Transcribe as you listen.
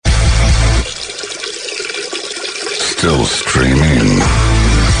Still streaming.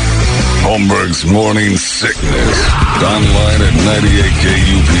 Holmberg's Morning Sickness. Online at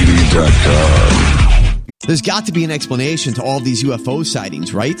 98kupd.com. There's got to be an explanation to all these UFO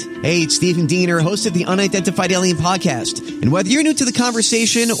sightings, right? Hey, it's Stephen Diener, host of the Unidentified Alien Podcast. And whether you're new to the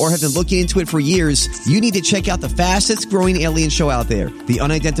conversation or have been looking into it for years, you need to check out the fastest growing alien show out there, the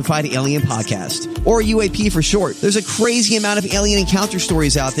Unidentified Alien Podcast, or UAP for short. There's a crazy amount of alien encounter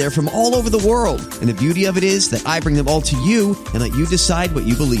stories out there from all over the world. And the beauty of it is that I bring them all to you and let you decide what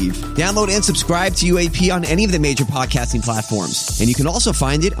you believe. Download and subscribe to UAP on any of the major podcasting platforms. And you can also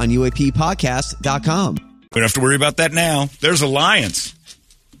find it on UAPpodcast.com. We don't have to worry about that now. There's Alliance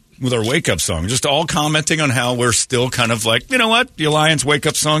with our wake-up song. Just all commenting on how we're still kind of like, you know what? The Alliance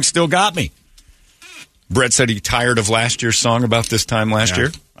wake-up song still got me. Brett said he tired of last year's song about this time last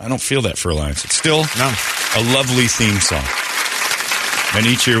year. I don't feel that for Alliance. It's still a lovely theme song. And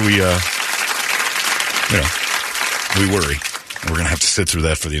each year we worry. We're going to have to sit through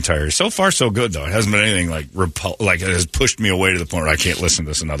that for the entire year. So far, so good, though. It hasn't been anything like it has pushed me away to the point where I can't listen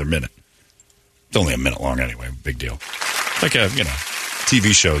to this another minute. It's only a minute long anyway. Big deal. Like a,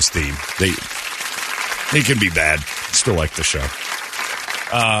 TV show's theme. They can be bad. Still like the show.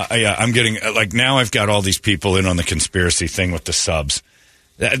 I'm getting, now I've got all these people in on the conspiracy thing with the subs.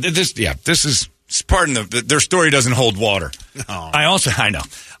 This is, pardon their story doesn't hold water. No. I know.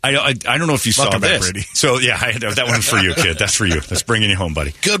 I don't know if you saw this. Brady. So, that one's for you, kid. That's for you. That's bringing you home,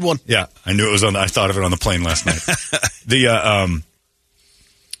 buddy. Good one. Yeah, I knew it was I thought of it on the plane last night.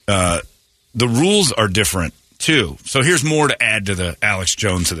 The rules are different, too. So here's more to add to the Alex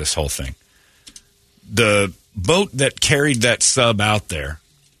Jones of this whole thing. The boat that carried that sub out there,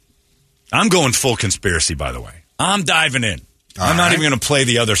 I'm going full conspiracy, by the way. I'm diving in. I'm not even going to play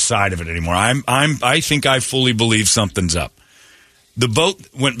the other side of it anymore. I think I fully believe something's up. The boat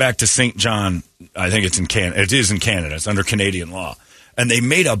went back to St. John. I think it's in Canada. It is in Canada. It's under Canadian law. And they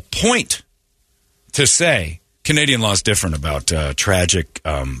made a point to say Canadian law is different about tragic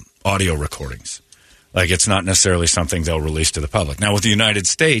audio recordings. Like, it's not necessarily something they'll release to the public. Now, with the United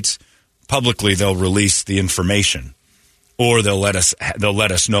States, publicly they'll release the information, or they'll let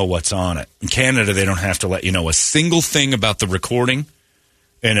us know what's on it. In Canada, they don't have to let you know a single thing about the recording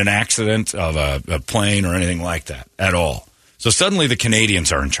in an accident of a plane or anything like that at all. So suddenly the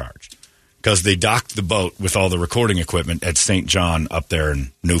Canadians are in charge because they docked the boat with all the recording equipment at St. John up there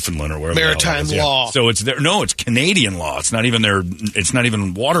in Newfoundland or wherever. Maritime law. So it's there. No, it's Canadian law. It's not even it's not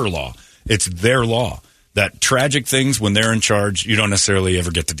even water law. It's their law. That tragic things, when they're in charge, you don't necessarily ever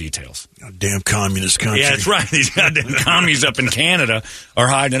get the details. Damn communist country. Yeah, that's right. These goddamn commies up in Canada are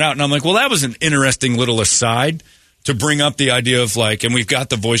hiding it out. And I'm like, well, that was an interesting little aside to bring up the idea of and we've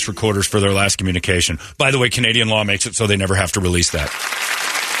got the voice recorders for their last communication. By the way, Canadian law makes it so they never have to release that.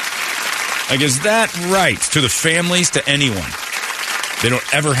 Is that right to the families, to anyone? They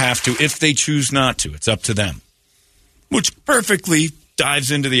don't ever have to if they choose not to. It's up to them. Which perfectly dives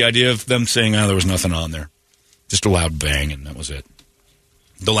into the idea of them saying, there was nothing on there. Just a loud bang, and that was it.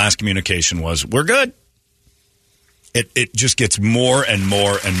 The last communication was, we're good. It just gets more and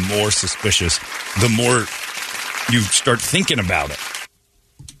more and more suspicious the more you start thinking about it.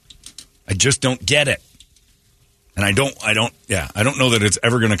 I just don't get it. And I don't know that it's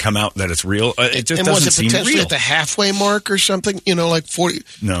ever going to come out that it's real. It just doesn't seem real. And was it potentially at the halfway mark or something? 40?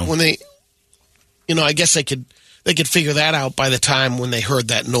 No. When they, I guess they could figure that out by the time when they heard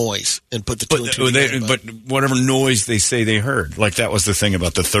that noise and put the two and two together. But whatever noise they say they heard, that was the thing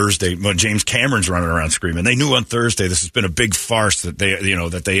about the Thursday when James Cameron's running around screaming. They knew on Thursday this has been a big farce that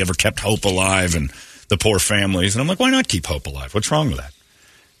they ever kept hope alive and the poor families. And I'm like, why not keep hope alive? What's wrong with that?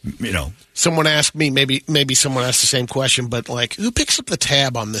 Someone asked me, maybe someone asked the same question, but who picks up the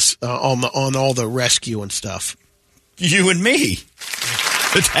tab on this on all the rescue and stuff? You and me,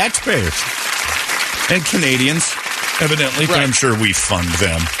 the taxpayers and Canadians, evidently. Right. But I'm sure we fund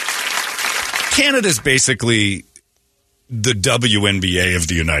them. Canada's basically the WNBA of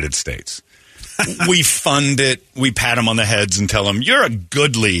the United States. We fund it. We pat them on the heads and tell them, you're a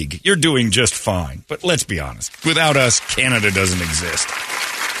good league. You're doing just fine. But let's be honest. Without us, Canada doesn't exist.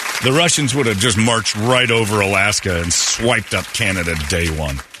 The Russians would have just marched right over Alaska and swiped up Canada day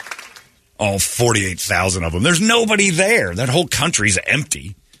one. All 48,000 of them. There's nobody there. That whole country's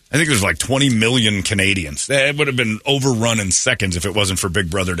empty. I think there's 20 million Canadians. It would have been overrun in seconds if it wasn't for Big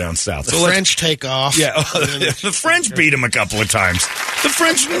Brother down south. The French take off. Yeah, the French beat them a couple of times. The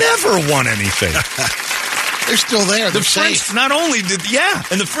French never won anything. They're still there. They're the French safe. not only did,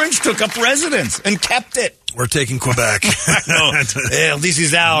 and the French took up residence and kept it. We're taking Quebec. Well, this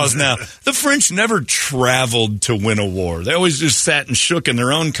is ours now. The French never traveled to win a war. They always just sat and shook in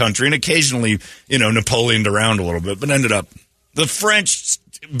their own country, and occasionally, Napoleoned around a little bit, but ended up the French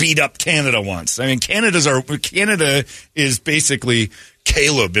beat up Canada once. I mean, Canada is basically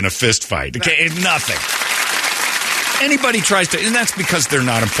Caleb in a fist fight. It's nothing. Anybody tries to, and that's because they're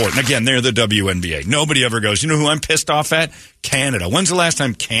not important. Again, they're the WNBA. Nobody ever goes, you know who I'm pissed off at? Canada. When's the last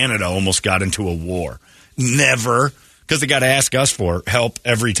time Canada almost got into a war? Never, because they got to ask us for help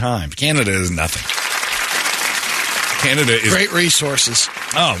every time. Canada is nothing. Canada is great resources.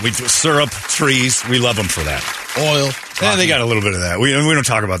 Oh, we syrup, trees. We love them for that. Oil. Yeah, they got a little bit of that. We don't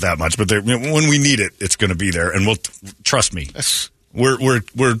talk about that much, but when we need it, it's going to be there. And we'll trust me.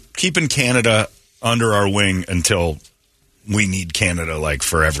 We're keeping Canada under our wing until we need Canada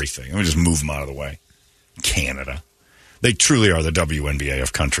for everything. Let me just move them out of the way. Canada. They truly are the WNBA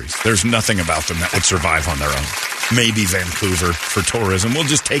of countries. There's nothing about them that would survive on their own. Maybe Vancouver for tourism. We'll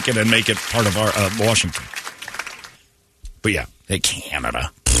just take it and make it part of our Washington. But yeah,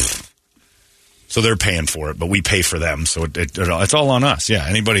 Canada. So they're paying for it, but we pay for them. So it's all on us. Yeah,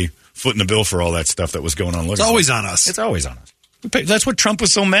 anybody footing the bill for all that stuff that was going on. It's always on us. It's always on us. That's what Trump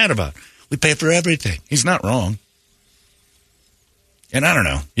was so mad about. We pay for everything. He's not wrong. And I don't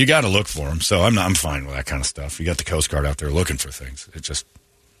know. You got to look for them. So I'm fine with that kind of stuff. You got the Coast Guard out there looking for things. It just,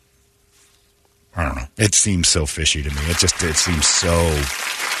 I don't know. It seems so fishy to me. It seems so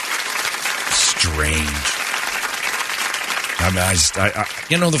strange.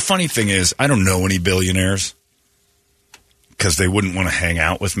 The funny thing is, I don't know any billionaires because they wouldn't want to hang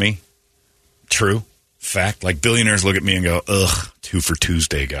out with me. True. Fact. Billionaires look at me and go, ugh, 2 for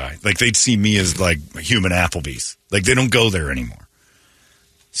Tuesday guy. They'd see me as human Applebee's. They don't go there anymore.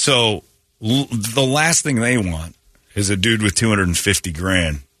 So the last thing they want is a dude with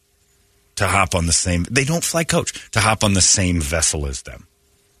 $250,000 to hop on the same, they don't fly coach, to hop on the same vessel as them.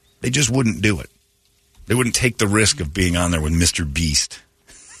 They just wouldn't do it. They wouldn't take the risk of being on there with Mr. Beast.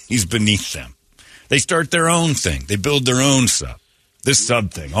 He's beneath them. They start their own thing. They build their own sub. This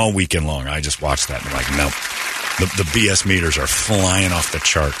sub thing all weekend long. I just watched that and I'm nope. The BS meters are flying off the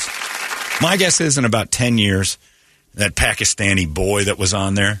charts. My guess is in about 10 years, that Pakistani boy that was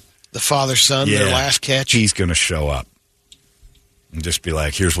on there, the father-son, their last catch, he's going to show up and just be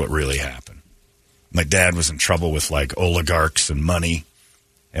like, here's what really happened. My dad was in trouble with oligarchs and money,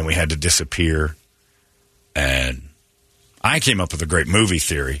 and we had to disappear. And I came up with a great movie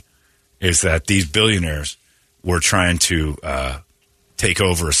theory, is that these billionaires were trying to take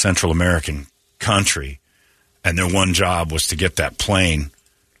over a Central American country, and their one job was to get that plane,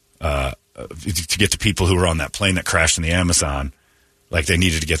 to get the people who were on that plane that crashed in the Amazon. They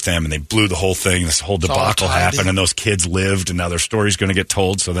needed to get them, and they blew the whole thing. This whole debacle happened, and those kids lived, and now their story's going to get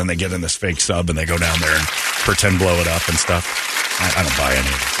told. So then they get in this fake sub, and they go down there and pretend blow it up and stuff. I don't buy any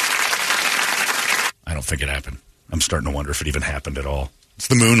of it. I don't think it happened. I'm starting to wonder if it even happened at all. It's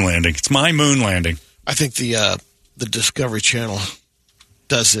the moon landing. It's my moon landing. I think the Discovery Channel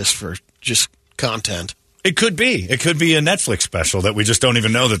does this for just content. It could be. It could be a Netflix special that we just don't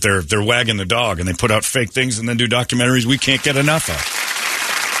even know that they're wagging the dog, and they put out fake things and then do documentaries we can't get enough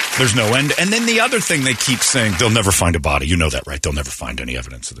of. There's no end. And then the other thing they keep saying, they'll never find a body. You know that, right? They'll never find any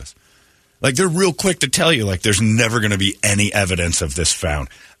evidence of this. They're real quick to tell you, there's never going to be any evidence of this found.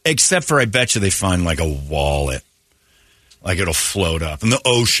 Except for, I bet you they find, a wallet. It'll float up in the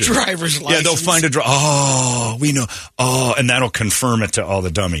ocean. Driver's license. Yeah, they'll find a we know. Oh, and that'll confirm it to all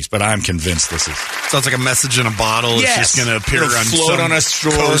the dummies. But I'm convinced this is. Sounds like a message in a bottle. Yes. It's just going to appear on float on a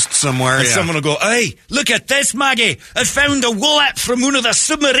shore. Coast somewhere. And someone will go, hey, look at this, Maggie. I found a wallet from one of the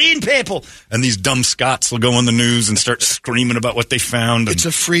submarine people. And these dumb Scots will go on the news and start screaming about what they found. It's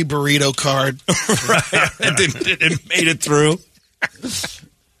a free burrito card. Right. It made it through.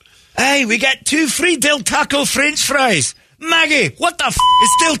 Hey, we got 2 free Del Taco French fries. Maggie, what the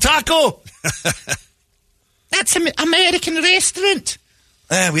is Del Taco? That's an American restaurant.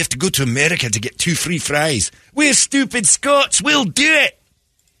 We have to go to America to get 2 free fries. We're stupid Scots. We'll do it.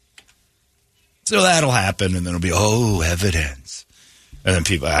 So that'll happen, and then it'll be, evidence. And then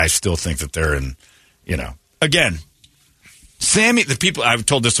people, I still think that they're in, again, Sammy, the people, I've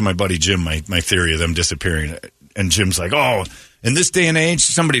told this to my buddy Jim, my theory of them disappearing, and Jim's like, in this day and age,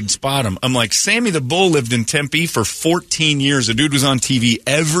 somebody'd spot him. I'm like, Sammy the Bull lived in Tempe for 14 years. A dude was on TV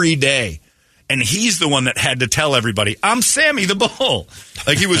every day. And he's the one that had to tell everybody, I'm Sammy the Bull.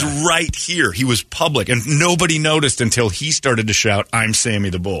 He was right here. He was public. And nobody noticed until he started to shout, I'm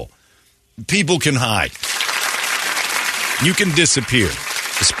Sammy the Bull. People can hide. You can disappear,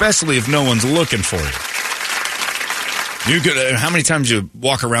 especially if no one's looking for you. You could. How many times you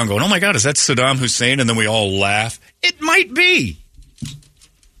walk around going, "Oh my God, is that Saddam Hussein?" And then we all laugh. It might be.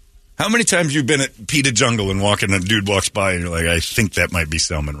 How many times you've been at Peta Jungle and a dude walks by and you're like, "I think that might be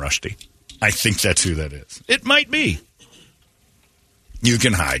Salman Rushdie. I think that's who that is." It might be. You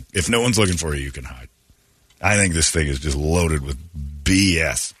can hide. If no one's looking for you, you can hide. I think this thing is just loaded with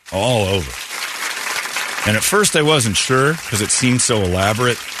BS all over. And at first I wasn't sure because it seemed so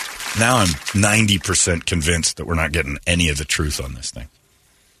elaborate. Now I'm 90% convinced that we're not getting any of the truth on this thing.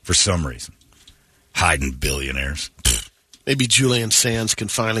 For some reason. Hiding billionaires. Maybe Julian Sands can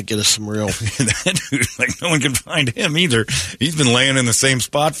finally get us some real... That dude, like, no one can find him either. He's been laying in the same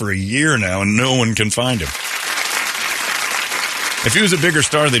spot for a year now, and no one can find him. If he was a bigger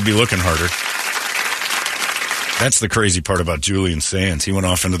star, they'd be looking harder. That's the crazy part about Julian Sands. He went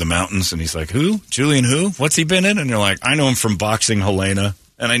off into the mountains, and he's like, who? Julian who? What's he been in? And you're like, I know him from boxing Helena.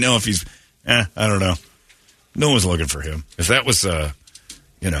 And I know if he's, I don't know. No one's looking for him. If that was, George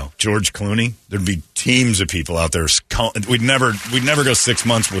Clooney, there'd be teams of people out there. We'd never go 6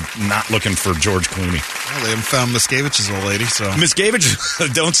 months with not looking for George Clooney. Well, they haven't found Miscavige's old lady, so.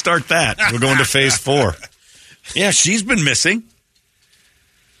 Miscavige, don't start that. We're going to phase 4. Yeah, she's been missing.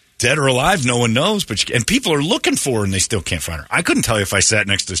 Dead or alive, no one knows. And people are looking for her, and they still can't find her. I couldn't tell you if I sat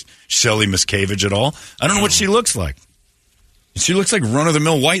next to Shelley Miscavige at all. I don't know what she looks like. She looks like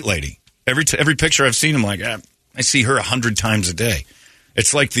run-of-the-mill white lady. Every picture I've seen, I'm like, I see her 100 times a day.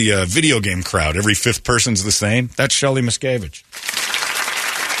 It's like the video game crowd. Every fifth person's the same. That's Shelley Miscavige.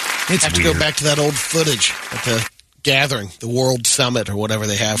 It's have to go back to that old footage at the gathering, the World Summit or whatever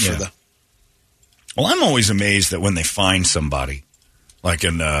they have for the... Well, I'm always amazed that when they find somebody, like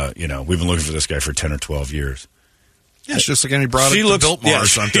in, we've been looking for this guy for 10 or 12 years. Yeah, it's just like any broad to Biltmore or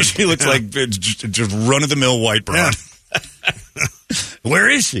something. She looks like just run-of-the-mill white broad. Yeah. Where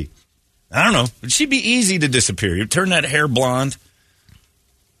is she? I don't know. She'd be easy to disappear. You turn that hair blonde,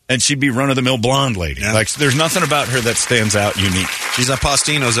 and she'd be run-of-the-mill blonde lady. Yeah. Like, there's nothing about her that stands out unique. She's at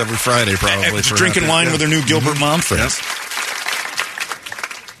Postino's every Friday, probably. Drinking wine with her new Gilbert mom friends.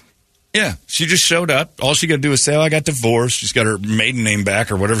 Yeah, she just showed up. All she got to do is say, I got divorced. She's got her maiden name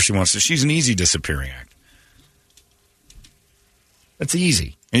back or whatever she wants to. She's an easy disappearing act. That's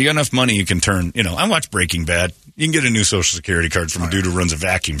easy. And you got enough money, you can turn, I watch Breaking Bad. You can get a new Social Security card from a dude who runs a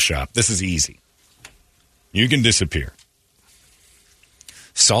vacuum shop. This is easy. You can disappear.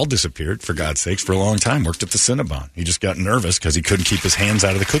 Saul disappeared, for God's sakes, for a long time. Worked at the Cinnabon. He just got nervous because he couldn't keep his hands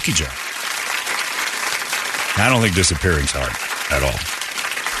out of the cookie jar. I don't think disappearing's hard at all.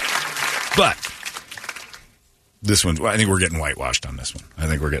 But this one, I think we're getting whitewashed on this one. I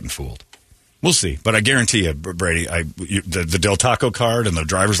think we're getting fooled. We'll see. But I guarantee you, Brady, the Del Taco card and the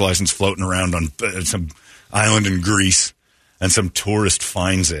driver's license floating around on some island in Greece, and some tourist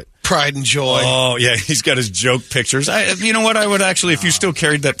finds it. Pride and Joy. Oh, yeah. He's got his joke pictures. You know what? I would actually, if you still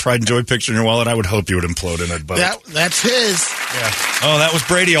carried that Pride and Joy picture in your wallet, I would hope you would implode in a boat. That's his. Yeah. Oh, that was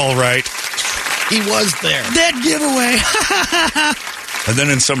Brady, all right. He was there. Dead giveaway. And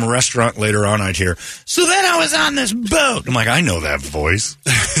then in some restaurant later on, I'd hear, so then I was on this boat. I'm like, I know that voice.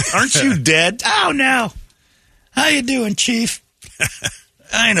 Aren't you dead? Oh, no. How you doing, Chief?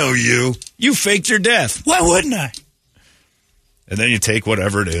 I know you. You faked your death. Why wouldn't I? And then you take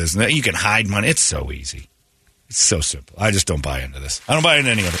whatever it is, and then you can hide money. It's so easy. It's so simple. I just don't buy into this. I don't buy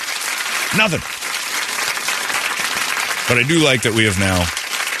into any of it. Nothing. But I do like that we have now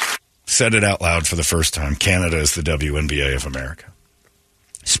said it out loud for the first time. Canada is the WNBA of America.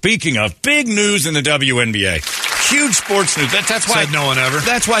 Speaking of, big news in the WNBA. Huge sports news. That's why said no one ever.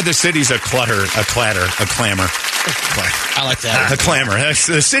 That's why the city's a clamor. I like that. A clamor.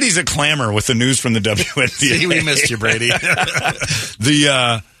 The city's a clamor with the news from the WNBA. See, we missed you, Brady. They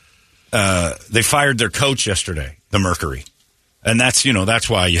fired their coach yesterday, the Mercury, and that's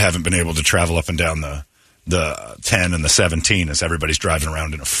why you haven't been able to travel up and down the 10 and the 17 as everybody's driving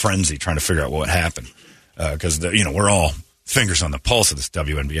around in a frenzy trying to figure out what happened because we're all fingers on the pulse of this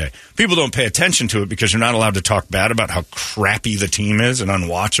WNBA. People don't pay attention to it because you're not allowed to talk bad about how crappy the team is and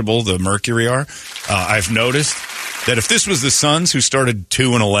unwatchable the Mercury are. I've noticed that if this was the Suns who started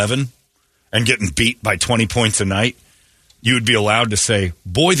 2-11 and getting beat by 20 points a night, you would be allowed to say,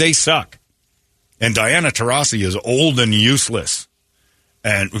 boy, they suck. And Diana Taurasi is old and useless.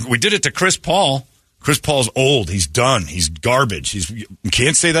 And we did it to Chris Paul. Chris Paul's old. He's done. He's garbage. You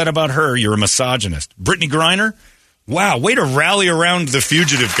can't say that about her. You're a misogynist. Brittany Griner? Wow, way to rally around the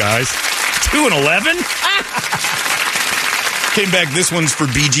fugitive, guys. 2-11? Came back, this one's for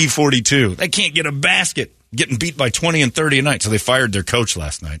BG42. They can't get a basket, getting beat by 20 and 30 a night. So they fired their coach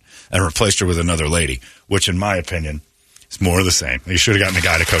last night and replaced her with another lady, which in my opinion is More of the same. You should have gotten a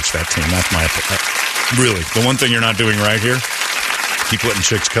guy to coach that team. That's my opinion. Really, the one thing you're not doing right here, keep letting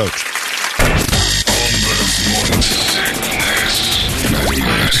chicks coach.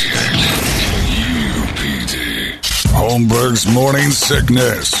 Holmberg's Morning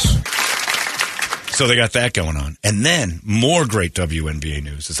Sickness. So they got that going on. And then more great WNBA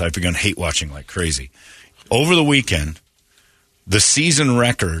news as I've begun hate watching like crazy. Over the weekend, the season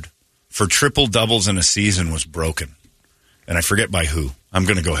record for triple doubles in a season was broken. And I forget by who. I'm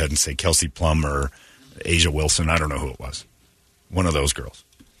going to go ahead and say Kelsey Plum or Asia Wilson. I don't know who it was. One of those girls.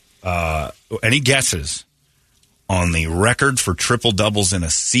 Any guesses on the record for triple doubles in a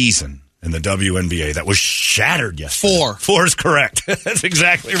season in the WNBA that was shattered yesterday? 4 is correct. That's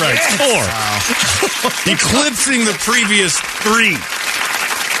exactly right. Yes. 4. Wow. Eclipsing the previous 3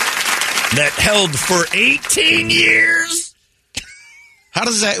 that held for 18 years. How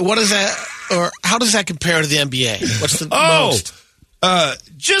does that compare to the NBA? What's the most?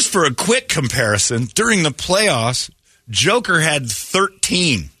 Just for a quick comparison, during the playoffs, Joker had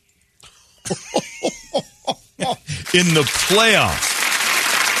 13 in the playoffs.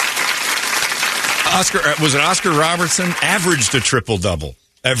 Oscar Robertson averaged a triple-double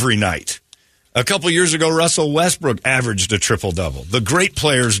every night. A couple years ago, Russell Westbrook averaged a triple-double. The great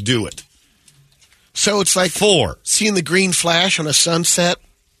players do it. So it's like 4. Seeing the green flash on a sunset.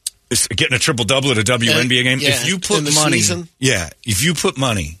 It's getting a triple-double at a WNBA game. Yeah, if you put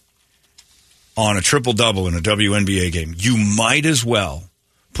money on a triple-double in a WNBA game, you might as well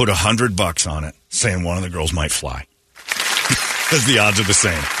put $100 on it, saying one of the girls might fly. Because the odds are the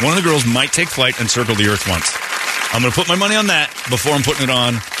same. One of the girls might take flight and circle the earth once. I'm going to put my money on that before I'm putting it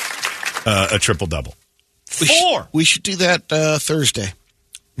on a triple-double. 4. We should do that Thursday.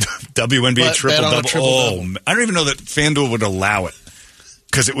 WNBA triple-double. I don't even know that FanDuel would allow it.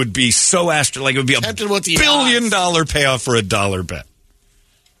 Because it would be so it would be a $1 billion payoff for a $1 bet.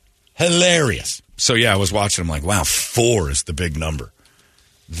 Hilarious. So, yeah, I was watching. I'm like, wow, 4 is the big number.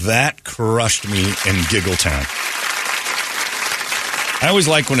 That crushed me in Giggletown. I always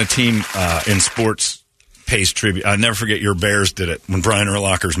like when a team in sports pays tribute. I'll never forget your Bears did it when Brian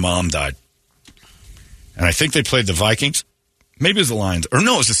Urlacher's mom died. And I think they played the Vikings. Maybe it was the Lions. Or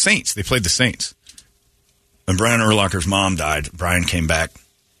no, it was the Saints. They played the Saints. When Brian Urlacher's mom died, Brian came back,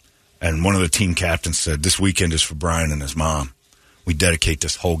 and one of the team captains said, "This weekend is for Brian and his mom. We dedicate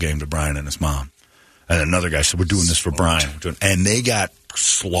this whole game to Brian and his mom." And another guy said, "We're doing this for Brian." And they got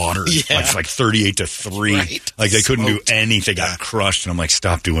slaughtered, like 38-3. Right. Like they couldn't do anything. They got crushed. And I'm like,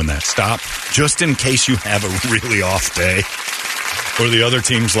 stop doing that. Stop. Just in case you have a really off day. Or the other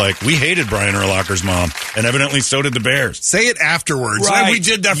team's like, we hated Brian Urlacher's mom, and evidently so did the Bears. Say it afterwards. Right. Like we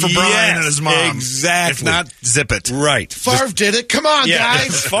did that for Brian and his mom. Exactly. If not, zip it. Right. Favre did it. Come on,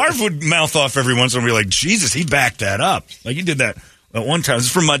 guys. Favre would mouth off every once in a while, like, Jesus, he backed that up. Like he did that at one time. This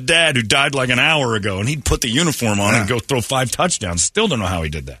is from my dad who died like an hour ago, and he'd put the uniform on and go throw 5 touchdowns. Still don't know how he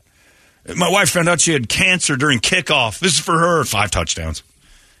did that. My wife found out she had cancer during kickoff. This is for her. 5 touchdowns.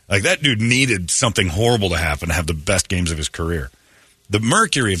 Like that dude needed something horrible to happen to have the best games of his career. The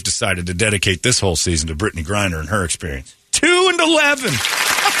Mercury have decided to dedicate this whole season to Brittany Griner and her experience. 2-11.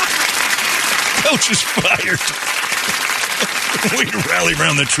 Coach is fired. Way to rally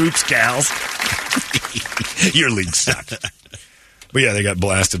around the troops, gals. Your league sucked. But yeah, they got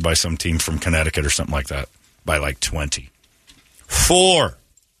blasted by some team from Connecticut or something like that by like 20. 4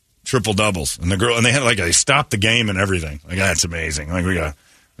 triple doubles, and they had they stopped the game and everything. Like that's amazing. Like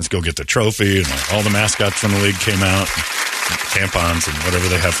let's go get the trophy, and like, all the mascots from the league came out. Tampons and whatever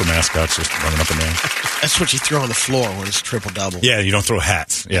they have for mascots just running up and down. That's what you throw on the floor when it's triple-double. Yeah, you don't throw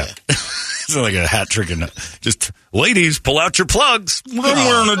hats. Yeah. It's like a hat trick. Just, ladies, pull out your plugs. I'm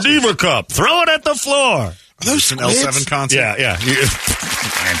wearing a Diva cup. Throw it at the floor. Are those an L7 concert? Yeah.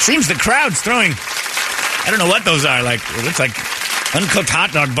 It seems the crowd's throwing, I don't know what those are. Like, it looks like uncooked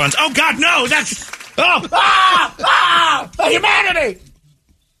hot dog buns. Oh, God, no. That's, humanity.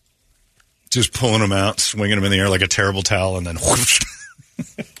 Just pulling them out, swinging them in the air like a terrible towel, and then whoosh.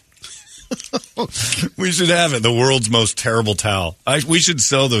 We should have it. The world's most terrible towel. We should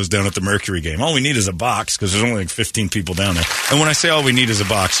sell those down at the Mercury game. All we need is a box because there's only like 15 people down there. And when I say all we need is a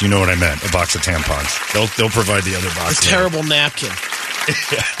box, you know what I meant. A box of tampons. They'll provide the other box. A terrible napkin.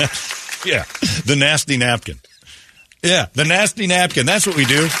 Yeah. The nasty napkin. Yeah, the nasty napkin. That's what we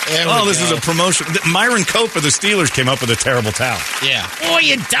do. This is a promotion. Myron Cope of the Steelers came up with a terrible towel. Yeah. Oh,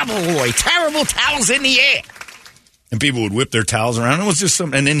 you double boy. Terrible towels in the air. And people would whip their towels around. It was just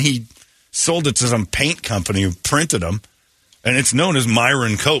and then he sold it to some paint company who printed them. And it's known as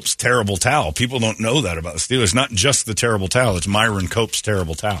Myron Cope's terrible towel. People don't know that about the Steelers. Not just the terrible towel. It's Myron Cope's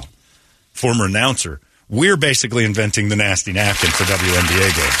terrible towel. Former announcer We're basically inventing the nasty napkin for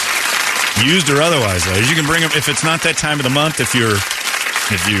WNBA games. Used or otherwise, ladies. You can bring them if it's not that time of the month, if you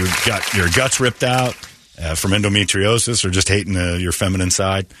got your guts ripped out from endometriosis or just hating your feminine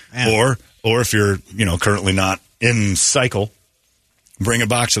side, or if you're currently not in cycle, bring a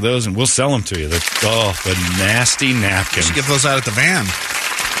box of those and we'll sell them to you. The nasty napkins. Just get those out at the van.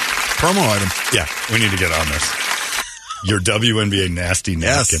 Promo item. Yeah, we need to get on this. Your WNBA nasty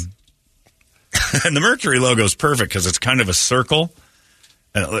napkin. Yes. And the Mercury logo is perfect because it's kind of a circle.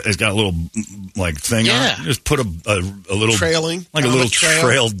 And it's got a little thing on it. Just put a little trailing, a little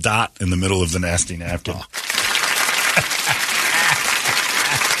trail dot in the middle of the nasty napkin. Oh.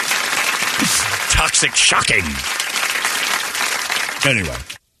 Toxic shocking. Anyway,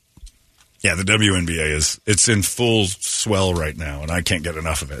 yeah, the WNBA it's in full swell right now, and I can't get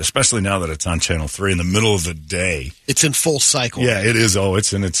enough of it. Especially now that it's on Channel 3 in the middle of the day. It's in full cycle. Yeah, it is.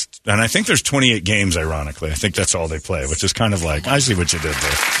 And I think there's 28 games. Ironically, I think that's all they play, which is kind of like I see what you did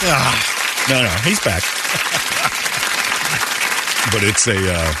there. No, he's back. But it's a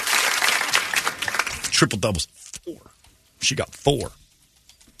triple doubles. 4. She got 4.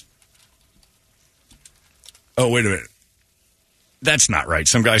 Oh, wait a minute. That's not right.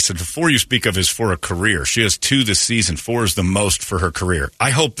 Some guy said, 4 you speak of is for a career. She has 2 this season. 4 is the most for her career. I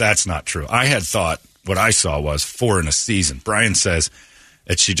hope that's not true. I had thought what I saw was 4 in a season. Brian says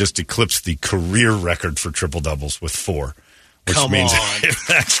that she just eclipsed the career record for triple-doubles with 4. Which means if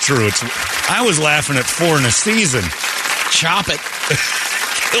that's true, I was laughing at 4 in a season. Chop it.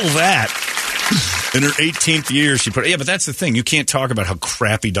 Kill that. In her 18th year, she put... Yeah, but that's the thing. You can't talk about how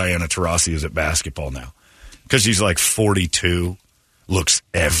crappy Diana Taurasi is at basketball now. Because she's like 42. Looks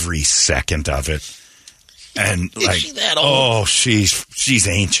every second of it. And is she that old? Oh, she's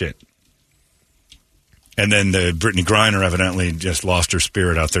ancient. And then Brittany Griner evidently just lost her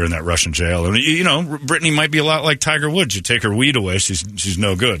spirit out there in that Russian jail. And, Brittany might be a lot like Tiger Woods. You take her weed away, she's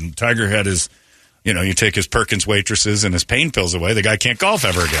no good. And Tiger had his, you take his Perkins waitresses and his pain pills away, the guy can't golf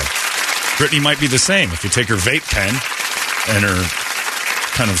ever again. Brittany might be the same. If you take her vape pen and her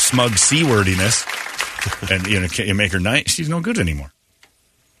kind of smug C-wordiness and, you make her nice, she's no good anymore.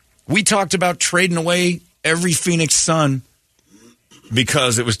 We talked about trading away every Phoenix Sun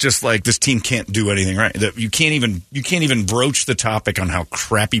because it was just like this team can't do anything right. That you can't even broach the topic on how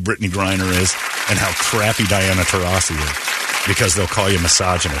crappy Brittany Griner is and how crappy Diana Taurasi is because they'll call you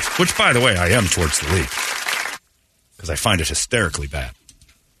misogynist. Which, by the way, I am towards the league because I find it hysterically bad.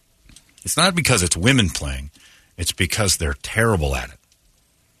 It's not because it's women playing; it's because they're terrible at it.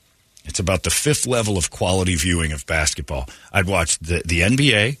 It's about the 5th level of quality viewing of basketball. I'd watch the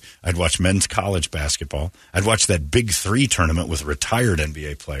NBA. I'd watch men's college basketball. I'd watch that Big 3 tournament with retired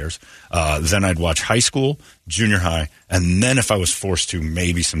NBA players. Then I'd watch high school, junior high, and then if I was forced to,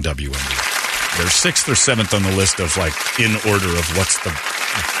 maybe some WNBA. They're 6th or 7th on the list of, in order of what's the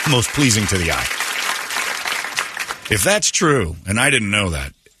most pleasing to the eye. If that's true, and I didn't know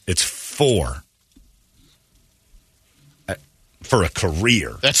that, it's 4 for a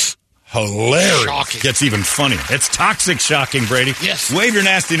career. That's hilarious. Shocking. Gets even funnier. It's toxic shocking, Brady. Yes. Wave your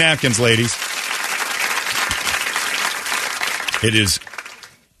nasty napkins, ladies. It is.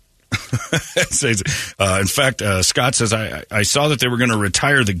 In fact, Scott says, I saw that they were going to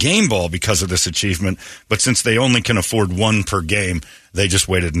retire the game ball because of this achievement, but since they only can afford 1 per game, they just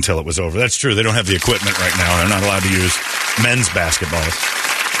waited until it was over. That's true. They don't have the equipment right now. They're not allowed to use men's basketballs.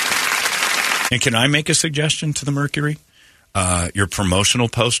 And can I make a suggestion to the Mercury? Your promotional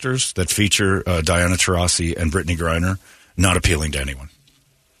posters that feature Diana Taurasi and Brittany Griner, not appealing to anyone.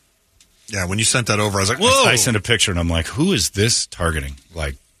 Yeah, when you sent that over, I was like, whoa. I sent a picture, and I'm like, who is this targeting?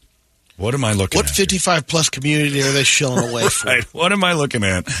 What am I looking at? What 55-plus community are they shilling away for? Right. What am I looking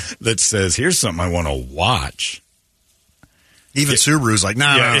at that says, here's something I want to watch? Even Subaru's like,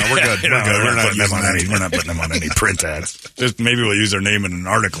 no, we're good. We're not putting them on any print ads. Just maybe we'll use their name in an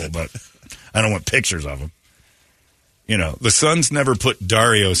article, but I don't want pictures of them. The Suns never put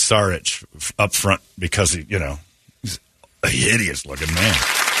Dario Saric up front because he's a hideous-looking man.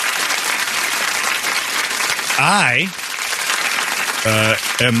 I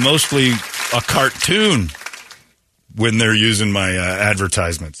am mostly a cartoon when they're using my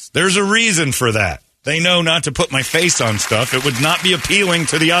advertisements. There's a reason for that. They know not to put my face on stuff. It would not be appealing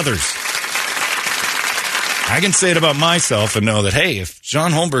to the others. I can say it about myself and know that, hey, if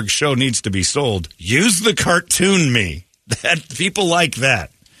John Holmberg's show needs to be sold, use the cartoon me. That people like that.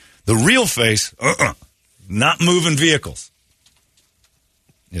 The real face, not moving vehicles.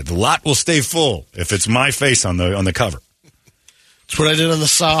 Yeah, the lot will stay full if it's my face on the cover. That's what I did on the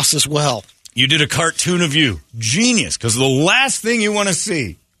sauce as well. You did a cartoon of you. Genius, because the last thing you want to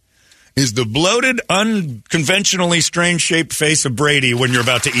see is the bloated, unconventionally strange-shaped face of Brady when you're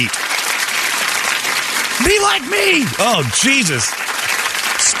about to eat. Be like me! Oh, Jesus.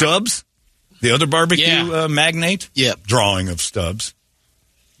 Stubbs, the other barbecue magnate? Yep. Drawing of Stubbs.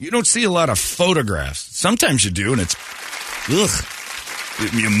 You don't see a lot of photographs. Sometimes you do, and it's,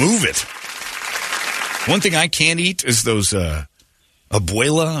 you move it. One thing I can't eat is those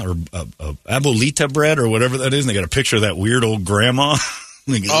abuela or abuelita bread or whatever that is, and they got a picture of that weird old grandma.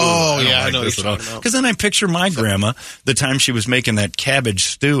 I know what you're talking about. Because then I picture my grandma the time she was making that cabbage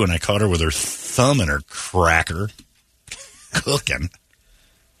stew, and I caught her with her thumb in her cracker cooking.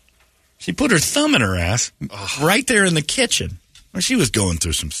 She put her thumb in her ass right there in the kitchen. Well, she was going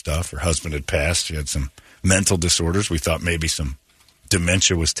through some stuff. Her husband had passed. She had some mental disorders. We thought maybe some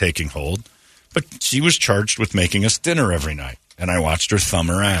dementia was taking hold. But she was charged with making us dinner every night. And I watched her thumb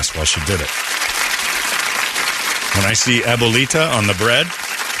her ass while she did it. When I see abuelita on the bread,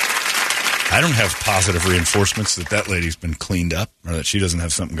 I don't have positive reinforcements that that lady's been cleaned up or that she doesn't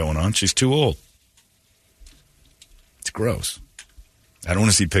have something going on. She's too old. It's gross. I don't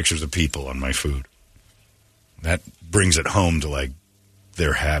want to see pictures of people on my food. That brings it home to, like,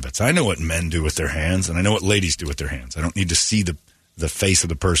 their habits. I know what men do with their hands, and I know what ladies do with their hands. I don't need to see the face of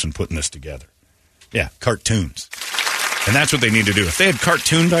the person putting this together. Yeah, cartoons. And that's what they need to do. If they had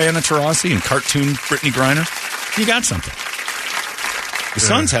cartoon Diana Taurasi and cartoon Brittany Griner, you got something. The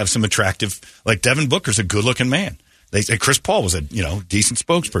Suns have some attractive, like Devin Booker's a good-looking man. They say Chris Paul was a decent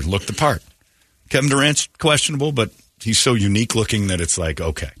spokesperson, looked the part. Kevin Durant's questionable, but he's so unique-looking that it's like,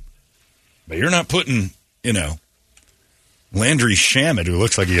 okay. But you're not putting, Landry Shamet, who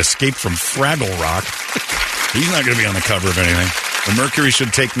looks like he escaped from Fraggle Rock. He's not going to be on the cover of anything. The Mercury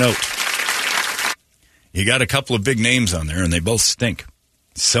should take note. You got a couple of big names on there, and they both stink.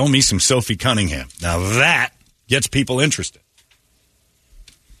 Sell me some Sophie Cunningham. Now that gets people interested.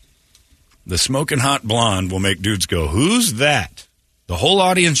 The smoking hot blonde will make dudes go, who's that? The whole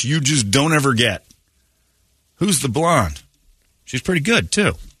audience you just don't ever get. Who's the blonde? She's pretty good,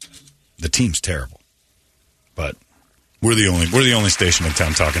 too. The team's terrible. But we're the only station in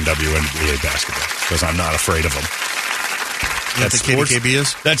town talking WNBA basketball because I'm not afraid of them. That's the KBKB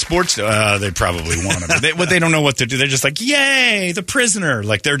is? That's sports. They probably want to. But they don't know what to do. They're just like, yay, the prisoner.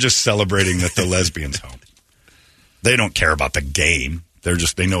 Like they're just celebrating that the lesbian's home. They don't care about the game.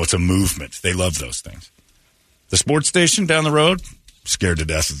 They know it's a movement. They love those things. The sports station down the road, scared to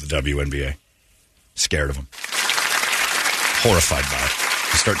death of the WNBA. Scared of them. Horrified by it.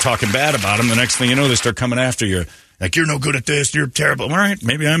 You start talking bad about them, the next thing you know, they start coming after you. Like, you're no good at this, you're terrible. All right,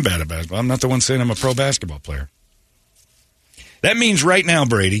 maybe I'm bad at basketball. I'm not the one saying I'm a pro basketball player. That means right now,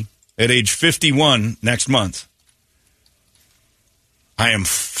 Brady, at age 51 next month, I am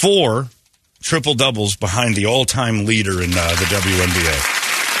 4 triple-doubles behind the all-time leader in the WNBA.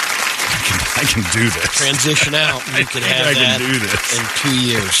 I can do this. Transition out. You could have that in 2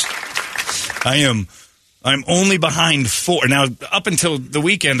 years. I'm only behind 4. Now, up until the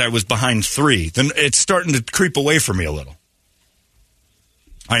weekend, I was behind 3. Then it's starting to creep away from me a little.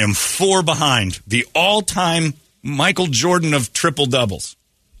 I am 4 behind the all-time Michael Jordan of triple-doubles.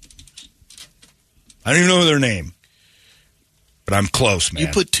 I don't even know their name. But I'm close, man. You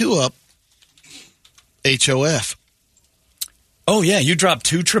put 2 up. HOF. Oh, yeah, you drop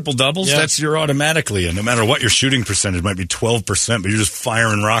 2 triple-doubles? Yeah. You're automatically in. No matter what your shooting percentage might be 12%, but you're just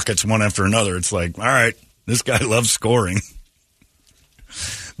firing rockets one after another. It's like, all right, this guy loves scoring.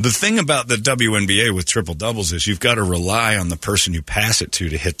 The thing about the WNBA with triple-doubles is you've got to rely on the person you pass it to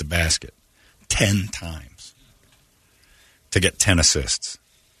hit the basket 10 times to get 10 assists.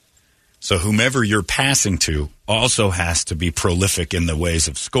 So whomever you're passing to also has to be prolific in the ways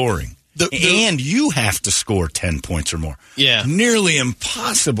of scoring. And you have to score 10 points or more. Yeah. Nearly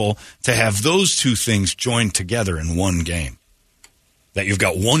impossible to have those two things joined together in one game. That you've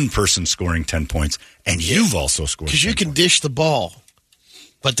got one person scoring 10 points, and you've also scored 10 points. Because you can dish the ball,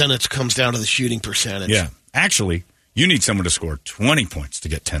 but then it comes down to the shooting percentage. Yeah. Actually, you need someone to score 20 points to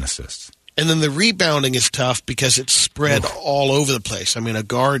get 10 assists. And then the rebounding is tough because it's spread all over the place. I mean, a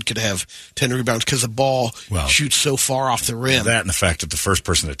guard could have 10 rebounds because the ball shoots so far off the rim. That and the fact that the first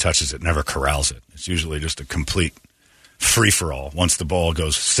person that touches it never corrals it. It's usually just a complete free-for-all once the ball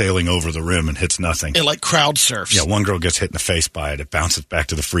goes sailing over the rim and hits nothing. It like crowd surfs. Yeah, one girl gets hit in the face by it. It bounces back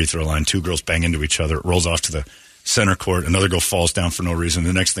to the free throw line. 2 girls bang into each other. It rolls off to the center court. Another girl falls down for no reason.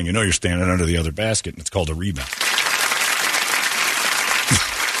 The next thing you know, you're standing under the other basket, and it's called a rebound.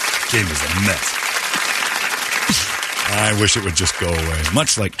 Game is a mess. I wish it would just go away,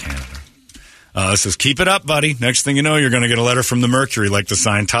 much like Canada. It says, keep it up, buddy. Next thing you know, you're going to get a letter from the Mercury like the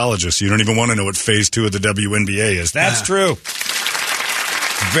Scientologists. You don't even want to know what phase 2 of the WNBA is. That's true.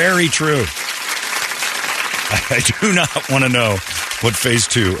 Very true. I do not want to know what phase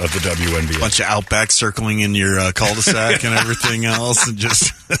 2 of the WNBA. Bunch of Outback circling in your cul-de-sac and everything else, and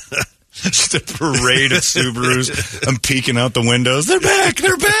just a parade of Subarus. I'm peeking out the windows. They're back.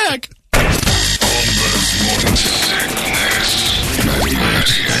 They're back.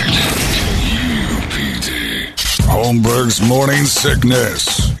 Holmberg's Morning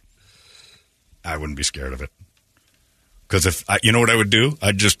Sickness. I wouldn't be scared of it. Because if you know what I would do?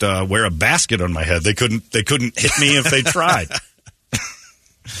 I'd just wear a basket on my head. They couldn't hit me if they tried.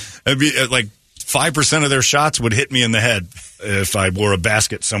 It'd be like 5% of their shots would hit me in the head if I wore a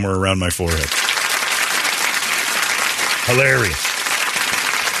basket somewhere around my forehead. Hilarious.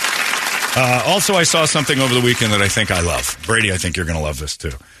 Also, I saw something over the weekend that I think I love. Brady, I think you're going to love this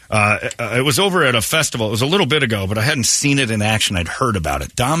too. It was over at a festival. It was a little bit ago, but I hadn't seen it in action. I'd heard about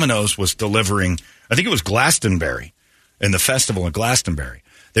it. Domino's was delivering, I think it was Glastonbury, in the festival in Glastonbury.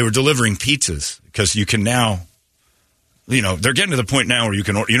 They were delivering pizzas because you can now, they're getting to the point now where you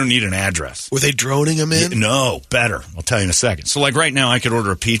don't need an address. Were they droning them in? No, better. I'll tell you in a second. So like right now I could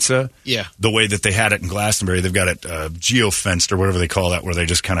order a pizza. Yeah. The way that they had it in Glastonbury, they've got it geo-fenced or whatever they call that, where they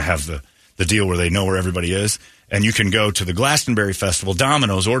just kind of have the deal where they know where everybody is. And you can go to the Glastonbury Festival,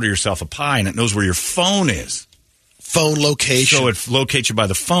 Domino's, order yourself a pie, and it knows where your phone is. Phone location. So it locates you by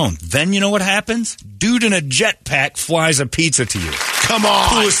the phone. Then you know what happens? Dude in a jetpack flies a pizza to you. Come on.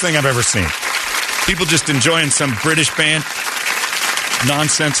 Coolest thing I've ever seen. People just enjoying some British band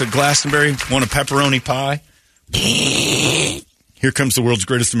nonsense at Glastonbury. Want a pepperoni pie? Here comes the world's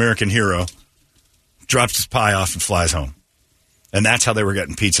greatest American hero. Drops his pie off and flies home. And that's how they were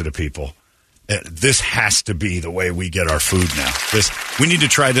getting pizza to people. This has to be the way we get our food now. We need to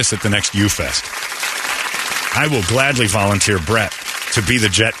try this at the next U-Fest. I will gladly volunteer Brett to be the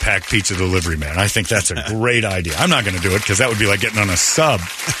jetpack pizza delivery man. I think that's a great idea. I'm not going to do it because that would be like getting on a sub.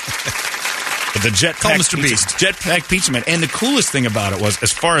 But the jetpack pizza man. And the coolest thing about it was,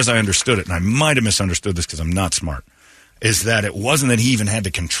 as far as I understood it, and I might have misunderstood this because I'm not smart, is that it wasn't that he even had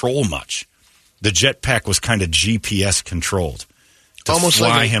to control much. The jetpack was kind of GPS controlled to almost fly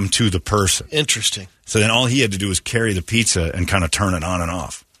like him to the person. Interesting. So then all he had to do was carry the pizza and kind of turn it on and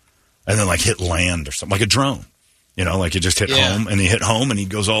off. And then like hit land or something, like a drone. Like you just hit home, and he hit home, and he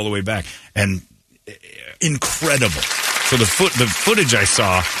goes all the way back. And incredible. So the footage I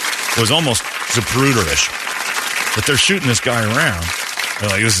saw was almost Zapruder-ish. But they're shooting this guy around. They're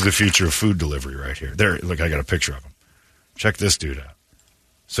like, this is the future of food delivery right here. Look, I got a picture of him. Check this dude out.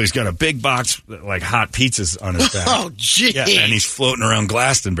 So he's got a big box, like hot pizzas on his back. Oh, gee. Yeah, and he's floating around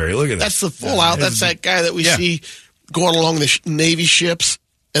Glastonbury. Look at that. That's the full out. That's that guy that we see going along the Navy ships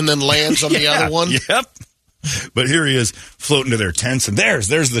and then lands on the other one. Yep. But here he is floating to their tents, and there's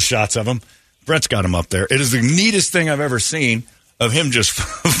the shots of him. Brett's got him up there. It is the neatest thing I've ever seen of him just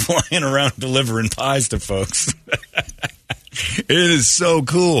flying around delivering pies to folks. It is so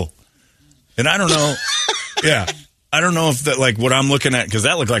cool. And I don't know. I don't know if that, like, what I'm looking at, because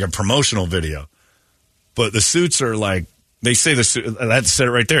that looked like a promotional video. But the suits are like, they say that said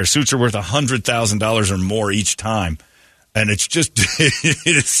it right there. Suits are worth $100,000 or more each time. And it's just, it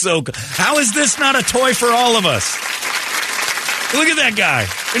is so, how is this not a toy for all of us? Look at that guy.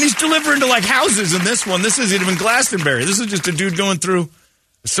 And he's delivering to like houses in this one. This isn't even Glastonbury. This is just a dude going through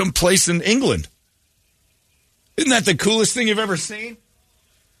some place in England. Isn't that the coolest thing you've ever seen?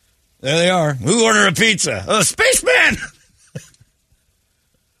 There they are. Who ordered a pizza? Oh, spaceman!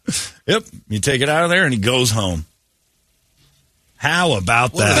 Yep. You take it out of there and he goes home. How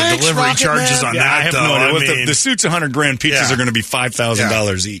about that? Thanks, delivery Rocket charges Man. on Yeah, that, I have though. no idea. The suit's $100,000. Pizzas are going to be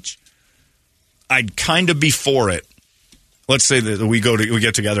 $5,000 each. I'd kind of be for it. Let's say that we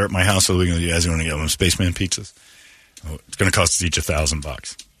get together at my house so we can. You guys want to get them spaceman pizzas? Oh, it's going to cost us each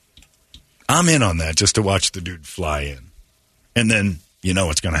 $1,000. I'm in on that just to watch the dude fly in, and then you know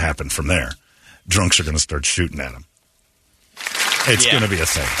what's going to happen from there. Drunks are going to start shooting at him. It's going to be a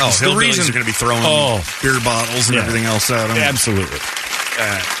thing. Oh, the reason are going to be throwing beer bottles and everything else at them. Absolutely.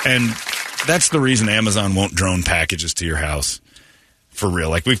 And that's the reason Amazon won't drone packages to your house. For real.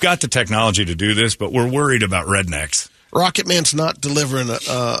 Like, we've got the technology to do this, but we're worried about rednecks. Rocket Man's not delivering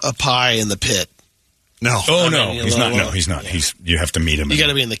a pie in the pit. No. Oh, no. He's not. No, he's not. You have to meet him. You got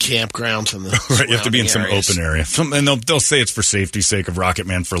to be in the campgrounds and the right. You have to be in some areas. open area. And they'll say it's for safety's sake of Rocket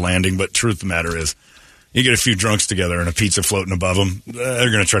Man for landing, but truth of the matter is, you get a few drunks together and a pizza floating above them,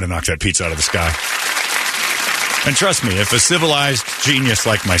 they're going to try to knock that pizza out of the sky. And trust me, if a civilized genius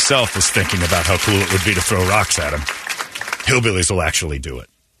like myself is thinking about how cool it would be to throw rocks at him, hillbillies will actually do it.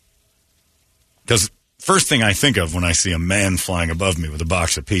 Because first thing I think of when I see a man flying above me with a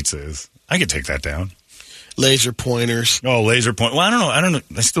box of pizza is, I could take that down. Laser pointers. Oh, laser point. Well, I don't know.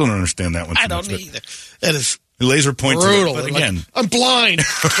 I still don't understand that one. I don't either. That is laser points. Brutal. But again, like, I'm blind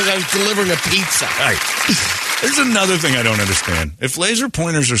because I was delivering a pizza. Right. There's another thing I don't understand. If laser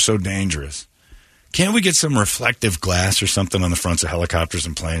pointers are so dangerous, can't we get some reflective glass or something on the fronts of helicopters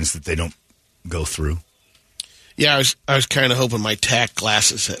and planes that they don't go through? Yeah, I was kind of hoping my TAC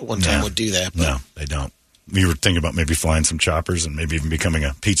glasses at one time would do that. But. No, they don't. You were thinking about maybe flying some choppers and maybe even becoming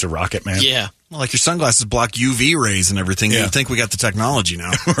a pizza rocket man? Yeah. Well, like your sunglasses block UV rays and everything. Yeah. You'd think we got the technology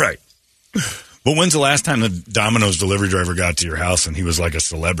now. Right. But when's the last time the Domino's delivery driver got to your house and he was like a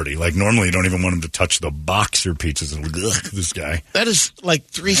celebrity? Like, normally you don't even want him to touch the box your pizzas. And ugh, this guy. That is like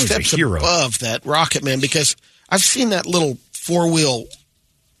three steps above that rocket man, because I've seen that little four-wheel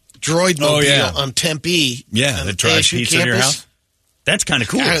droid mobile on Tempe. Yeah, that drives pizza to your house. That's kind of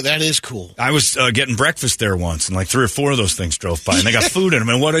cool. Yeah, that is cool. I was getting breakfast there once, and like 3 or 4 of those things drove by, and they got food in them.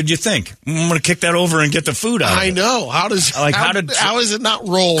 And what did you think? I'm going to kick that over and get the food out of it. I know. How is it not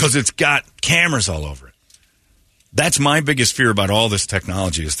rolled? Because it's got cameras all over it. That's my biggest fear about all this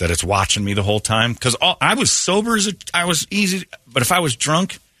technology, is that it's watching me the whole time. Because I was sober I was easy, but if I was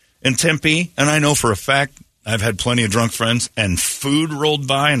drunk in Tempe, and I know for a fact I've had plenty of drunk friends, and food rolled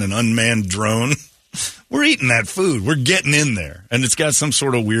by in an unmanned drone. We're eating that food. We're getting in there. And it's got some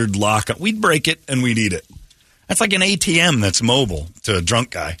sort of weird lock. We'd break it and we'd eat it. That's like an ATM that's mobile to a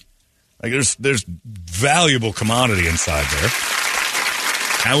drunk guy. Like there's valuable commodity inside there.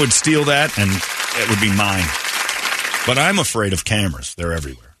 I would steal that and it would be mine. But I'm afraid of cameras. They're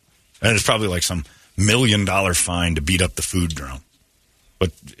everywhere. And it's probably like some $1 million fine to beat up the food drone.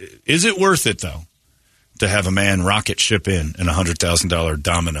 But is it worth it, though, to have a man rocket ship in a $100,000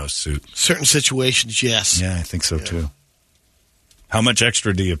 Domino's suit? Certain situations, yes. Yeah, I think so, too. How much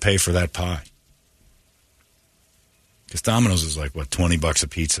extra do you pay for that pie? Because Domino's is like, what, $20 a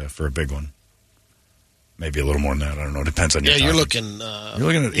pizza for a big one? Maybe a little more than that. I don't know. It depends on your you're looking. You're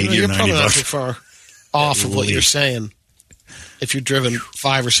looking at $80 or $90. You're probably not too far off of what you're saying. If you're driven